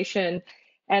conversation.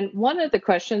 And one of the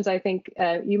questions, I think,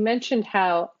 you mentioned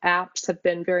how apps have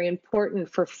been very important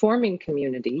for forming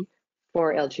community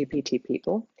for LGBT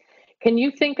people. Can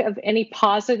you think of any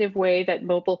positive way that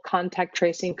mobile contact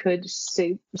tracing could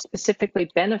specifically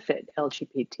benefit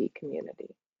LGBT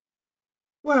community?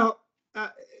 Well,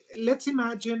 let's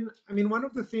imagine, I mean, one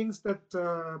of the things that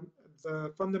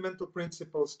the fundamental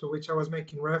principles to which I was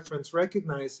making reference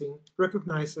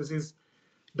recognizes is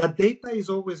that data is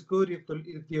always good if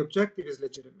the objective is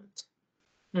legitimate.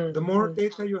 The more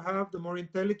data you have, the more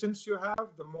intelligence you have,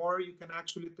 the more you can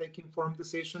actually take informed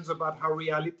decisions about how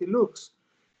reality looks.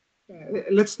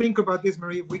 Let's think about this,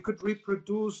 Marie. If we could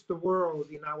reproduce the world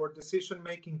in our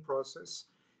decision-making process,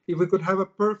 if we could have a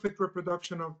perfect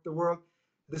reproduction of the world,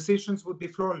 decisions would be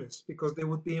flawless because they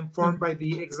would be informed by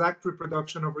the exact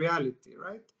reproduction of reality,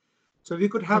 right? So if you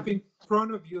could have in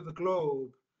front of you the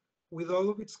globe with all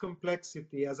of its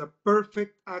complexity as a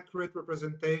perfect, accurate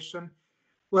representation,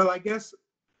 well, I guess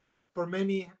for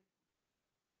many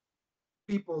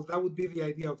people, that would be the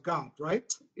idea of God,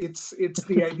 right? It's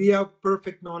the idea of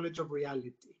perfect knowledge of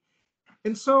reality.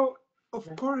 And so, of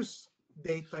course,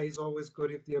 data is always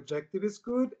good if the objective is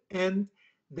good, and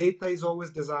data is always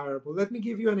desirable. Let me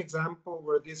give you an example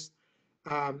where this,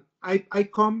 I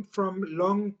come from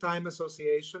long time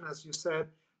association, as you said,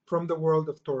 from the world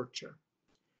of torture.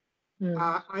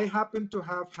 I happen to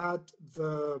have had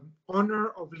the honor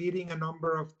of leading a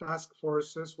number of task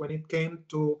forces when it came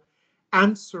to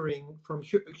answering from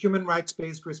human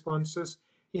rights-based responses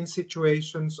in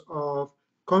situations of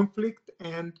conflict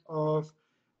and of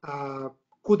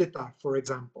coup d'etat, for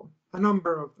example, a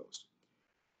number of those.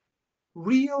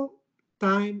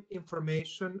 Real-time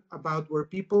information about where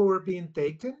people were being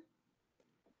taken,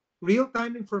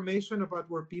 real-time information about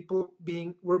where people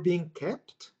were being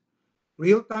kept,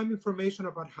 real-time information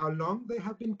about how long they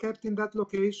have been kept in that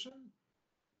location,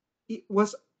 it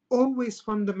was always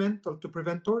fundamental to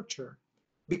prevent torture,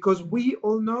 because we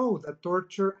all know that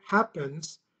torture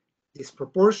happens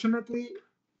disproportionately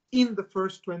in the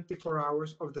first 24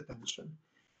 hours of detention.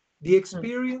 The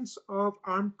experience of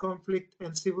armed conflict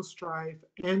and civil strife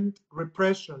and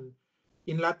repression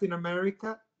in Latin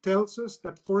America tells us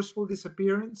that forceful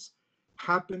disappearance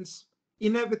happens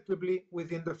inevitably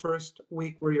within the first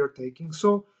week where you're taking.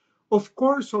 So, of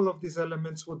course, all of these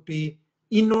elements would be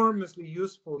enormously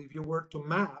useful if you were to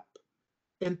map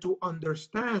and to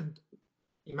understand.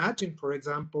 Imagine, for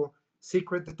example,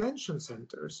 secret detention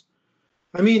centers.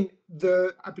 I mean,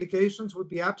 the applications would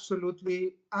be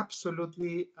absolutely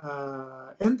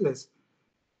endless.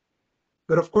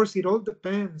 But of course, it all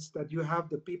depends that you have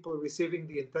the people receiving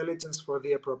the intelligence for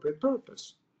the appropriate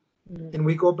purpose. And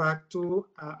we go back to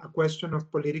a question of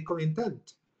political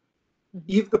intent.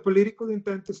 If the political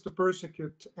intent is to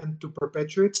persecute and to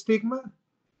perpetuate stigma,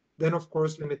 then of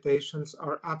course limitations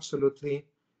are absolutely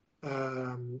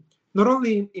not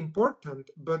only important,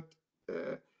 but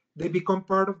they become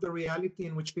part of the reality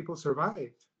in which people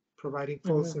survive, providing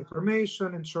false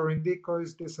information, ensuring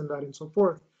decoys, this and that, and so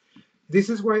forth. This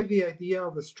is why the idea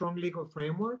of a strong legal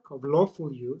framework of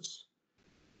lawful use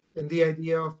and the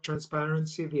idea of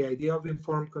transparency, the idea of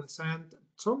informed consent,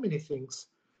 so many things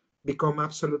become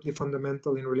absolutely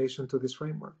fundamental in relation to this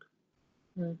framework.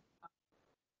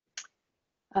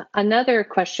 Another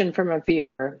question from a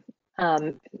viewer,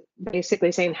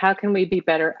 basically saying, how can we be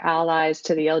better allies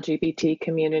to the LGBT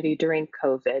community during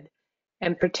COVID?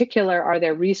 In particular, are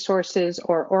there resources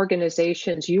or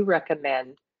organizations you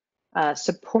recommend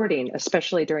supporting,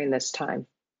 especially during this time?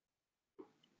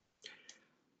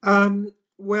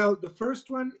 Well, the first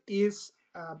one is,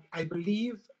 I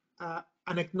believe,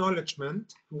 an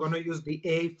acknowledgement. I'm going to use the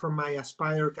A from my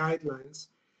Aspire guidelines.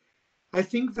 I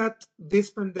think that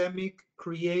this pandemic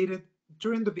created,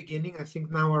 during the beginning, I think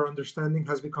now our understanding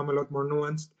has become a lot more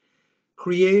nuanced,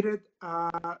 created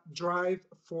a drive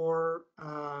for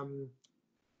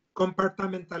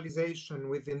compartmentalization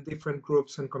within different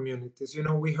groups and communities. You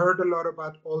know, we heard a lot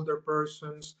about older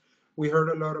persons, we heard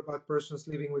a lot about persons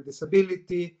living with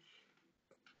disability,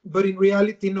 but in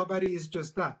reality, nobody is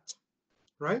just that,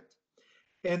 right?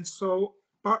 And so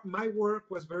my work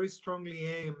was very strongly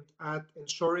aimed at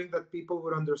ensuring that people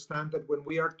would understand that when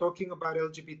we are talking about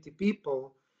LGBT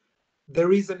people,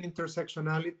 there is an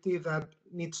intersectionality that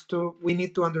we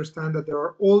need to understand that there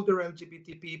are older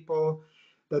LGBT people,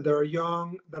 that there are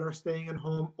young that are staying at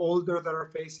home, older that are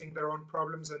facing their own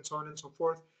problems, and so on and so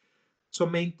forth. So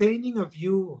maintaining a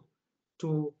view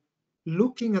to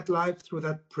looking at life through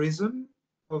that prism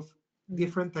of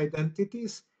different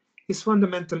identities is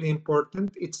fundamentally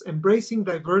important. It's embracing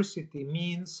diversity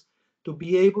means to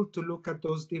be able to look at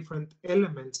those different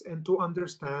elements and to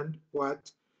understand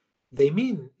what they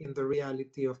mean in the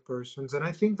reality of persons. And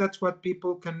I think that's what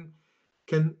people can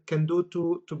do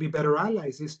to be better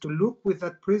allies, is to look with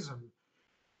that prism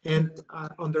and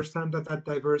understand that that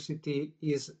diversity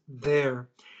is there.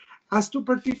 As to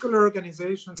particular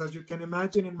organizations, as you can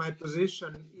imagine, in my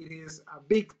position, it is a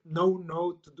big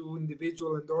no to do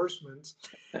individual endorsements.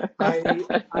 I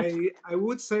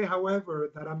would say,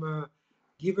 however, that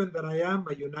given that I am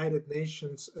a United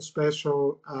Nations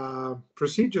special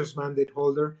procedures mandate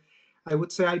holder, I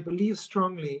would say I believe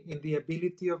strongly in the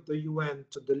ability of the UN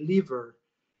to deliver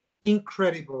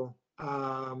incredible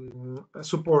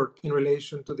support in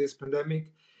relation to this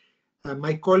pandemic.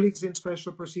 My colleagues in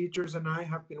special procedures and I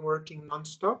have been working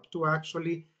nonstop to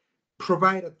actually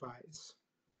provide advice,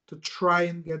 to try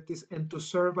and get this, and to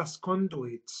serve as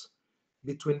conduits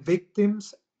between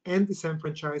victims and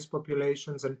disenfranchised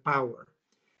populations and power.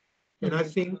 And I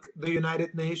think the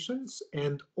United Nations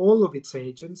and all of its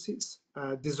agencies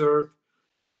deserve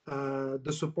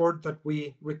the support that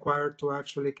we require to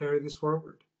actually carry this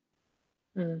forward.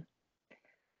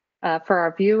 For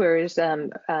our viewers,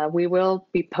 we will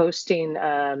be posting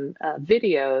a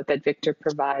video that Victor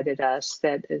provided us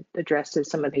that addresses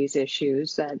some of these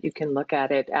issues. You can look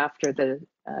at it after the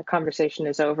conversation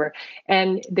is over.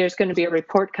 And there's going to be a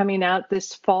report coming out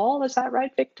this fall. Is that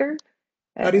right, Victor?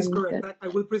 That is And, correct. I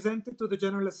will present it to the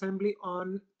General Assembly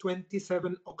on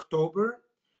 27 October.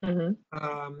 mhm,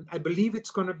 I believe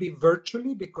it's going to be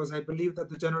virtually because I believe that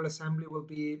the General Assembly will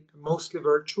be mostly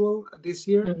virtual this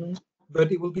year, mhm.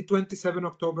 but it will be 27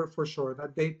 October for sure.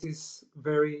 That date is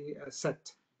very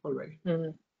set already.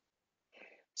 Mhm.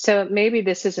 So maybe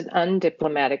this is an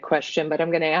undiplomatic question, but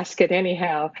I'm going to ask it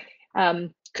anyhow.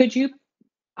 Could you,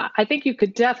 I think you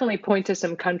could definitely point to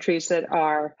some countries that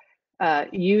are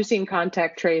using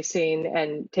contact tracing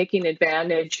and taking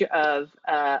advantage of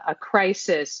a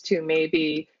crisis to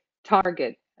maybe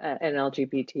target an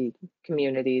LGBT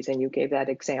communities, and you gave that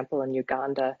example in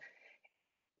Uganda.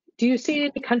 Do you see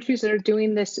any countries that are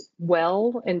doing this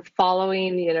well and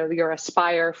following, your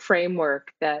Aspire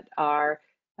framework that are,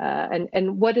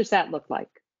 and what does that look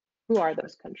like? Who are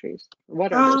those countries?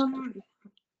 What are those countries?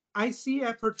 I see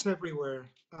efforts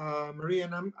everywhere, Maria,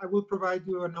 and I will provide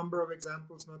you a number of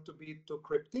examples, not to be too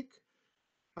cryptic,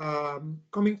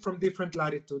 coming from different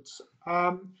latitudes.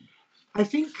 I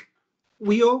think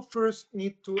we all first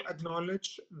need to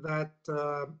acknowledge that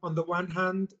on the one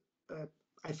hand,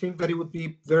 I think that it would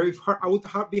be very hard, I would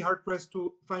be hard pressed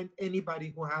to find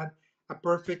anybody who had a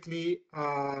perfectly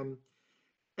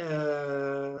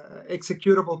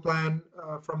executable plan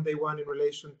from day one in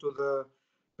relation to the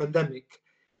pandemic.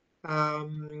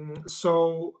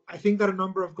 So I think that a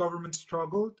number of governments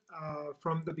struggled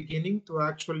from the beginning to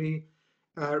actually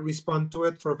respond to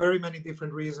it for very many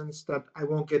different reasons that I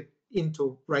won't get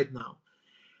into right now.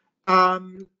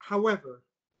 However,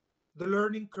 the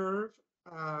learning curve,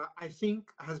 I think,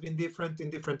 has been different in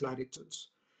different latitudes.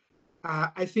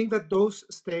 I think that those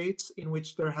states in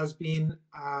which there has been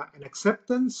an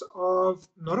acceptance of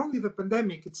not only the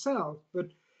pandemic itself, but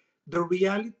the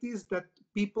realities that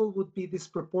people would be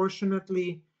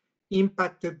disproportionately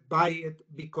impacted by it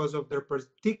because of their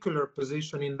particular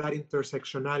position in that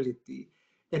intersectionality,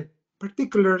 and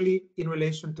particularly in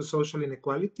relation to social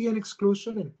inequality and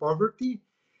exclusion and poverty,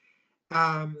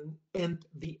 and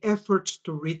the efforts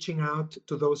to reaching out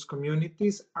to those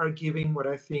communities are giving what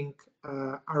I think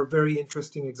are very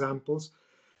interesting examples.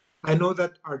 I know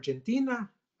that Argentina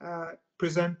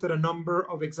presented a number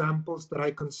of examples that I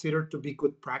consider to be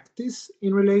good practice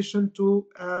in relation to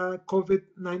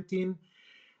COVID-19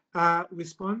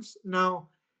 response. Now,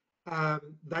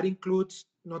 that includes,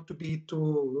 not to be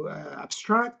too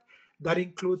abstract, that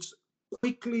includes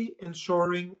quickly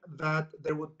ensuring that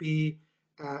there would be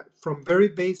from very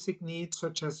basic needs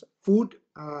such as food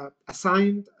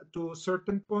assigned to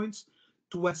certain points,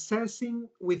 to assessing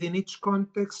within each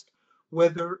context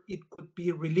whether it could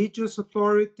be religious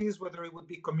authorities, whether it would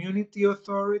be community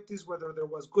authorities, whether there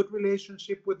was good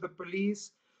relationship with the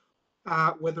police,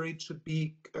 whether it should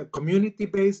be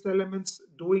community-based elements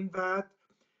doing that.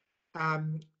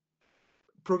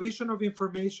 Provision of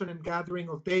information and gathering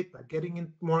of data, getting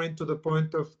in more into the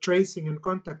point of tracing and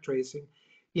contact tracing.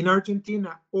 In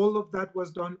Argentina, all of that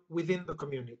was done within the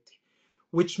community,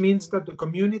 which means that the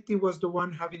community was the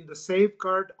one having the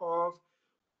safeguard of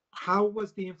how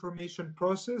was the information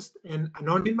processed and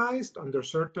anonymized under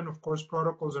certain, of course,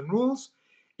 protocols and rules,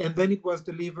 and then it was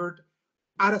delivered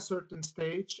at a certain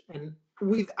stage and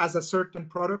with as a certain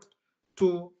product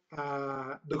to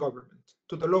the government,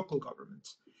 to the local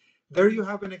governments. There you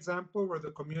have an example where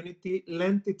the community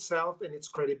lent itself and its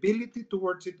credibility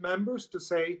towards its members to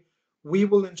say, we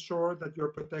will ensure that you're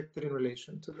protected in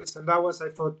relation to this. And that was, I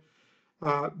thought,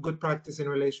 good practice in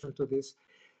relation to this.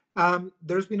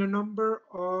 There's been a number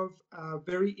of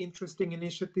very interesting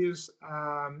initiatives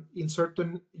in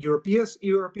certain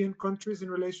European countries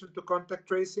in relation to contact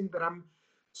tracing that I'm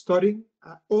studying.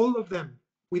 All of them,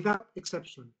 without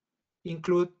exception,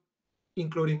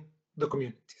 including the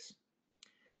communities.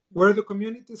 Where the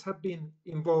communities have been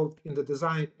involved in the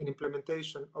design and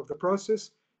implementation of the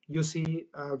process, you see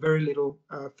very little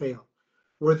fail.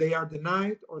 Where they are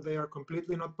denied or they are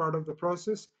completely not part of the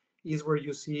process is where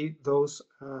you see those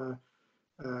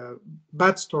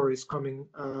bad stories coming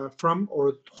from,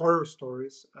 or horror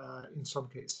stories in some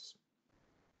cases.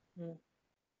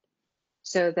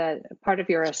 So that part of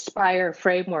your Aspire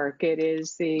framework, it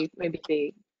is maybe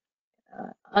the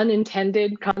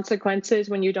unintended consequences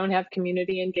when you don't have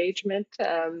community engagement,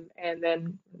 and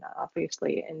then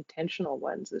obviously intentional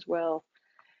ones as well.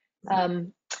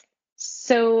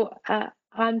 So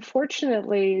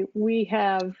unfortunately, we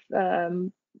have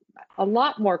a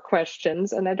lot more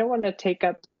questions, and I don't want to take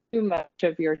up too much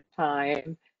of your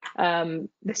time.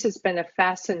 This has been a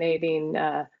fascinating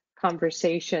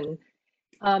conversation.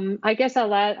 I guess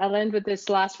I'll end with this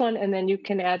last one, and then you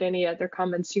can add any other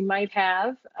comments you might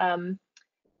have.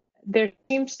 there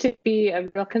seems to be a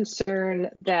real concern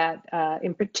that,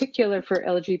 in particular for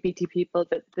LGBT people,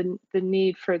 that the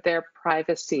need for their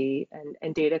privacy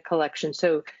and data collection.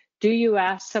 So, do you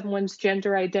ask someone's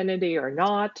gender identity or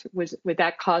not? Would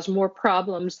that cause more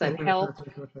problems than help?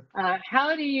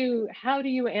 How do you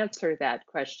answer that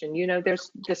question? You know,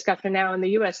 there's discussion now in the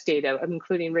U.S. data,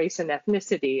 including race and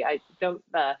ethnicity. I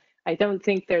don't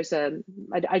think there's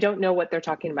I don't know what they're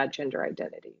talking about gender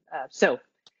identity.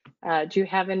 Do you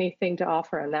have anything to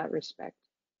offer in that respect?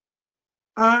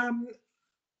 I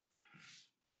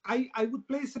would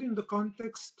place it in the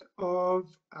context of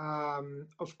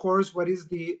course, what is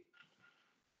the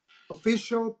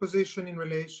official position in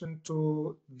relation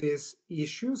to these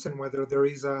issues and whether there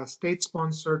is a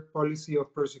state-sponsored policy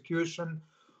of persecution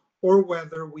or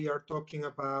whether we are talking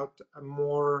about a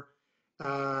more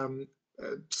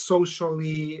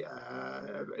socially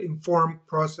informed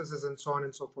processes and so on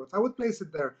and so forth. I would place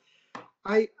it there.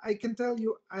 I can tell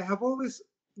you, I have always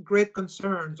great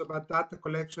concerns about data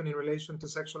collection in relation to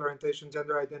sexual orientation,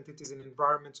 gender identities in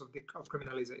environments of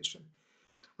criminalization.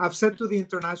 I've said to the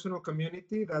international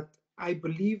community that I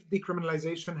believe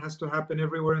decriminalization has to happen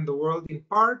everywhere in the world, in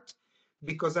part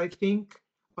because I think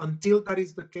until that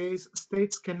is the case,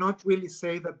 states cannot really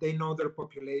say that they know their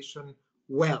population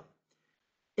well.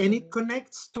 And it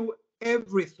connects to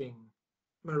everything,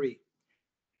 Marie.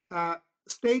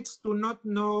 States do not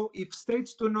know, if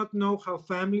states do not know how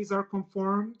families are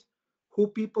conformed, who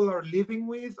people are living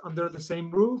with under the same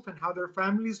roof and how their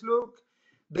families look,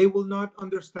 they will not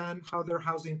understand how their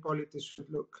housing policies should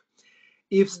look.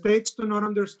 If states do not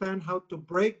understand how to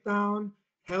break down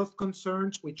health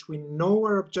concerns, which we know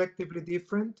are objectively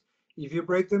different, if you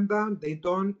break them down,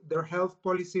 their health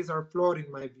policies are flawed in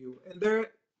my view. And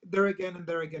there again, and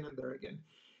there again, and there again.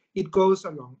 It goes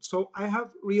along. So I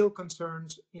have real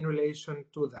concerns in relation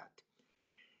to that.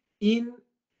 In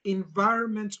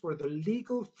environments where the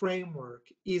legal framework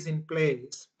is in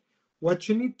place, what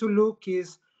you need to look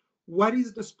is what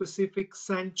is the specific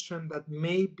sanction that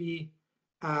may be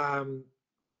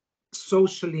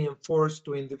socially enforced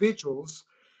to individuals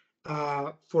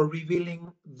for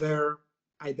revealing their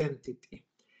identity.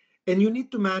 And you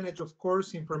need to manage, of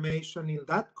course, information in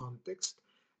that context.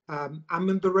 I'm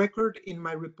on the record in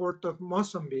my report of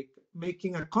Mozambique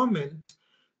making a comment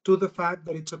to the fact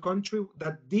that it's a country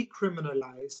that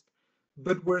decriminalized,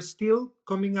 but we're still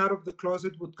coming out of the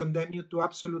closet would condemn you to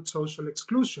absolute social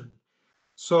exclusion.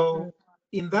 So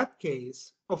in that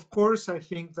case, of course, I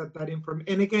think that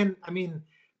information, and again, I mean,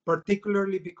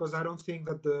 particularly because I don't think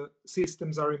that the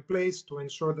systems are in place to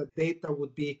ensure that data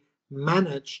would be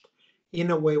managed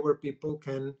in a way where people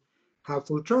can have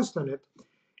full trust on it.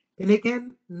 And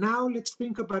again, now let's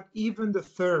think about even the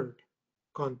third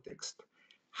context.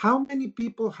 How many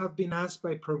people have been asked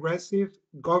by progressive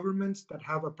governments that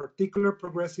have a particular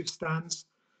progressive stance?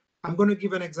 I'm going to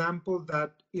give an example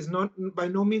that is not by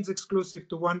no means exclusive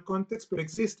to one context, but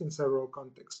exists in several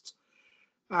contexts.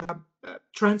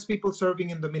 Trans people serving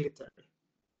in the military.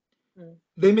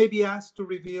 They may be asked to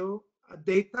reveal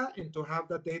data and to have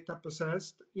that data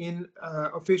possessed in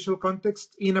official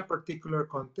context in a particular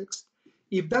context.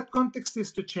 If that context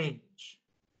is to change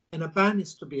and a ban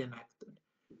is to be enacted,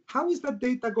 how is that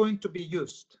data going to be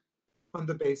used on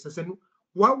the basis? And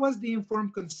what was the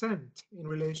informed consent in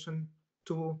relation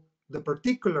to the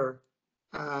particular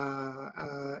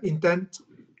intent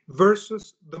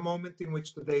versus the moment in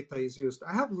which the data is used?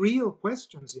 I have real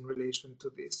questions in relation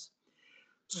to this.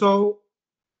 So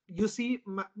you see,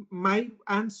 my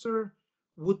answer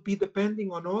would be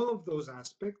depending on all of those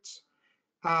aspects.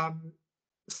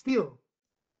 Still,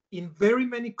 in very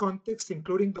many contexts,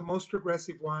 including the most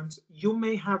progressive ones, you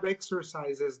may have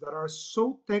exercises that are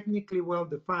so technically well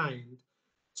defined,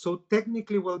 so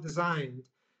technically well designed,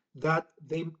 that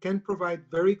they can provide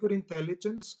very good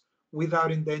intelligence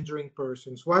without endangering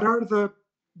persons. What are the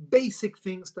basic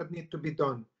things that need to be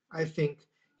done, I think,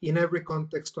 in every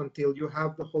context until you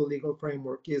have the whole legal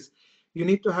framework is you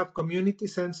need to have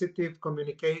community-sensitive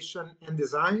communication and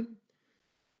design.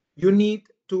 You need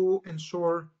to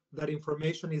ensure that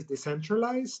information is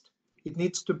decentralized. It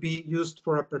needs to be used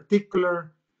for a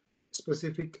particular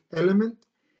specific element.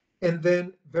 And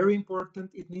then, very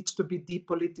important, it needs to be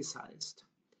depoliticized.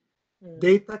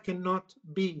 Data cannot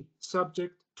be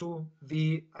subject to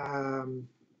the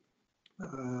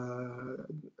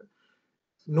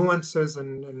nuances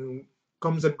and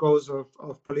comes and goes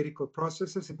of political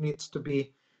processes. It needs to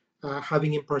be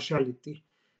having impartiality.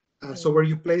 So where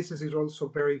you place it is also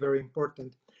very, very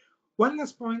important. One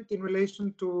last point in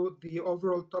relation to the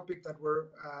overall topic that we're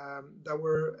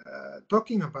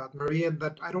talking about, Maria,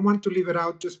 that I don't want to leave it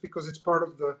out just because it's part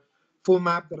of the full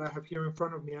map that I have here in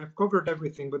front of me. I've covered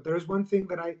everything, but there is one thing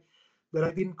that I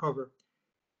didn't cover.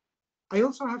 I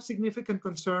also have significant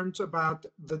concerns about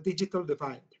the digital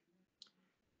divide.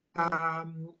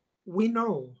 We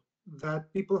know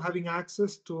that people having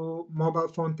access to mobile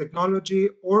phone technology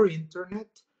or internet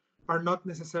are not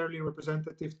necessarily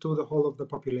representative to the whole of the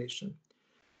population.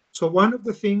 So one of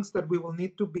the things that we will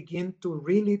need to begin to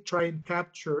really try and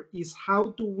capture is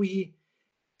how do we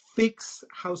fix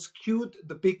how skewed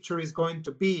the picture is going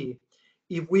to be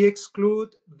if we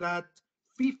exclude that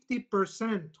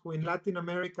 50% who in Latin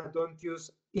America don't use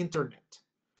internet.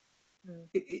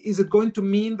 Is it going to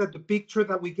mean that the picture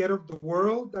that we get of the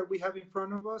world that we have in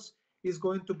front of us is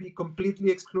going to be completely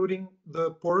excluding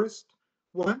the poorest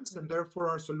ones, and therefore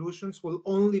our solutions will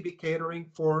only be catering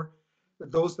for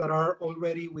those that are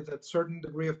already with a certain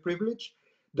degree of privilege?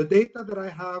 The data that I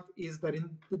have is that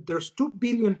there's 2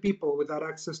 billion people without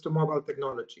access to mobile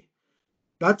technology.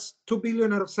 That's 2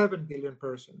 billion out of 7 billion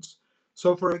persons.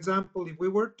 So for example, if we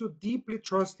were to deeply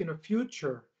trust in a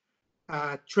future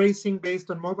tracing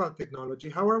based on mobile technology,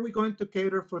 how are we going to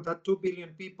cater for that 2 billion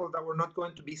people that we're not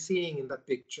going to be seeing in that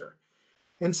picture?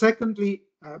 And secondly,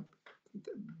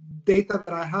 data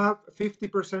that I have,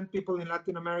 50% people in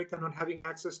Latin America not having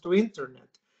access to internet.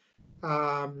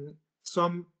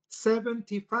 Some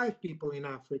 75 people in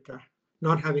Africa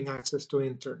not having access to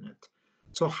internet.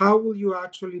 So how will you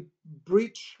actually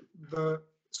bridge the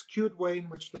skewed way in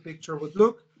which the picture would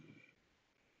look?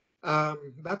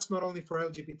 That's not only for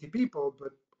LGBT people,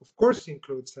 but of course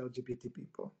includes LGBT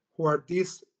people who are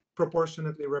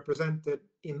disproportionately represented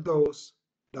in those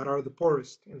that are the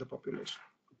poorest in the population.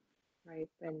 Right,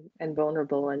 and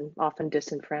vulnerable and often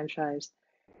disenfranchised.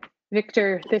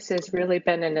 Victor, this has really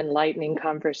been an enlightening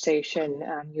conversation.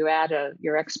 You add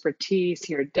your expertise,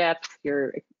 your depth,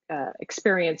 your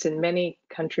experience in many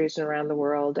countries around the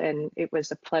world, and it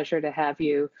was a pleasure to have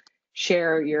you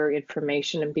share your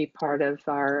information and be part of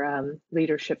our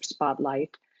leadership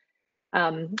spotlight.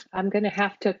 I'm going to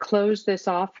have to close this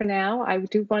off for now. I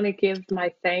do want to give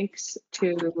my thanks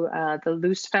to the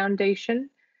Luce Foundation.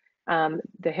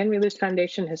 The Henry Luce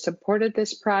Foundation has supported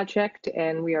this project,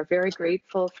 and we are very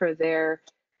grateful for their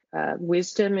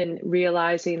wisdom in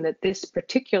realizing that this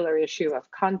particular issue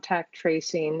of contact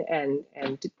tracing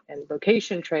and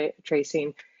location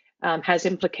tracing has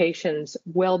implications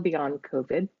well beyond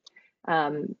COVID.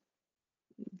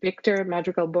 Victor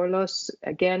Madrigal-Borloz,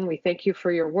 again, we thank you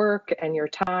for your work and your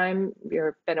time.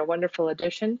 You've been a wonderful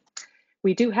addition.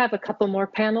 We do have a couple more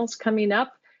panels coming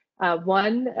up.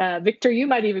 Victor, you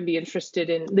might even be interested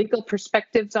in legal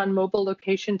perspectives on mobile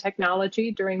location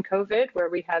technology during COVID, where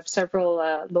we have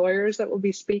several lawyers that will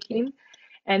be speaking.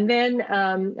 And then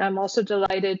I'm also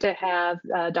delighted to have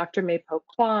Dr. Mei-Po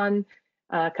Kwan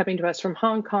coming to us from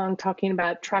Hong Kong, talking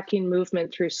about tracking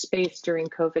movement through space during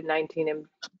COVID-19 and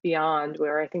beyond,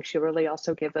 where I think she'll really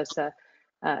also give us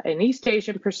an East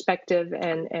Asian perspective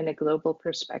and a global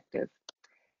perspective.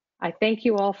 I thank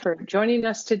you all for joining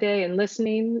us today and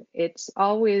listening. It's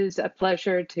always a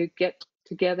pleasure to get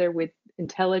together with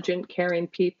intelligent, caring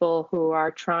people who are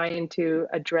trying to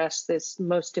address this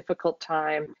most difficult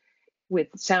time with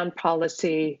sound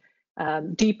policy,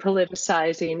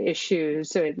 depoliticizing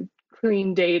issues,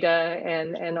 clean data,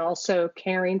 and also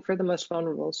caring for the most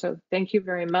vulnerable. So thank you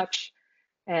very much.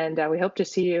 And we hope to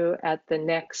see you at the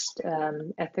next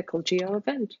EthicalGEO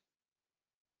event.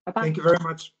 Bye-bye. Thank you very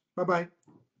much. Bye-bye.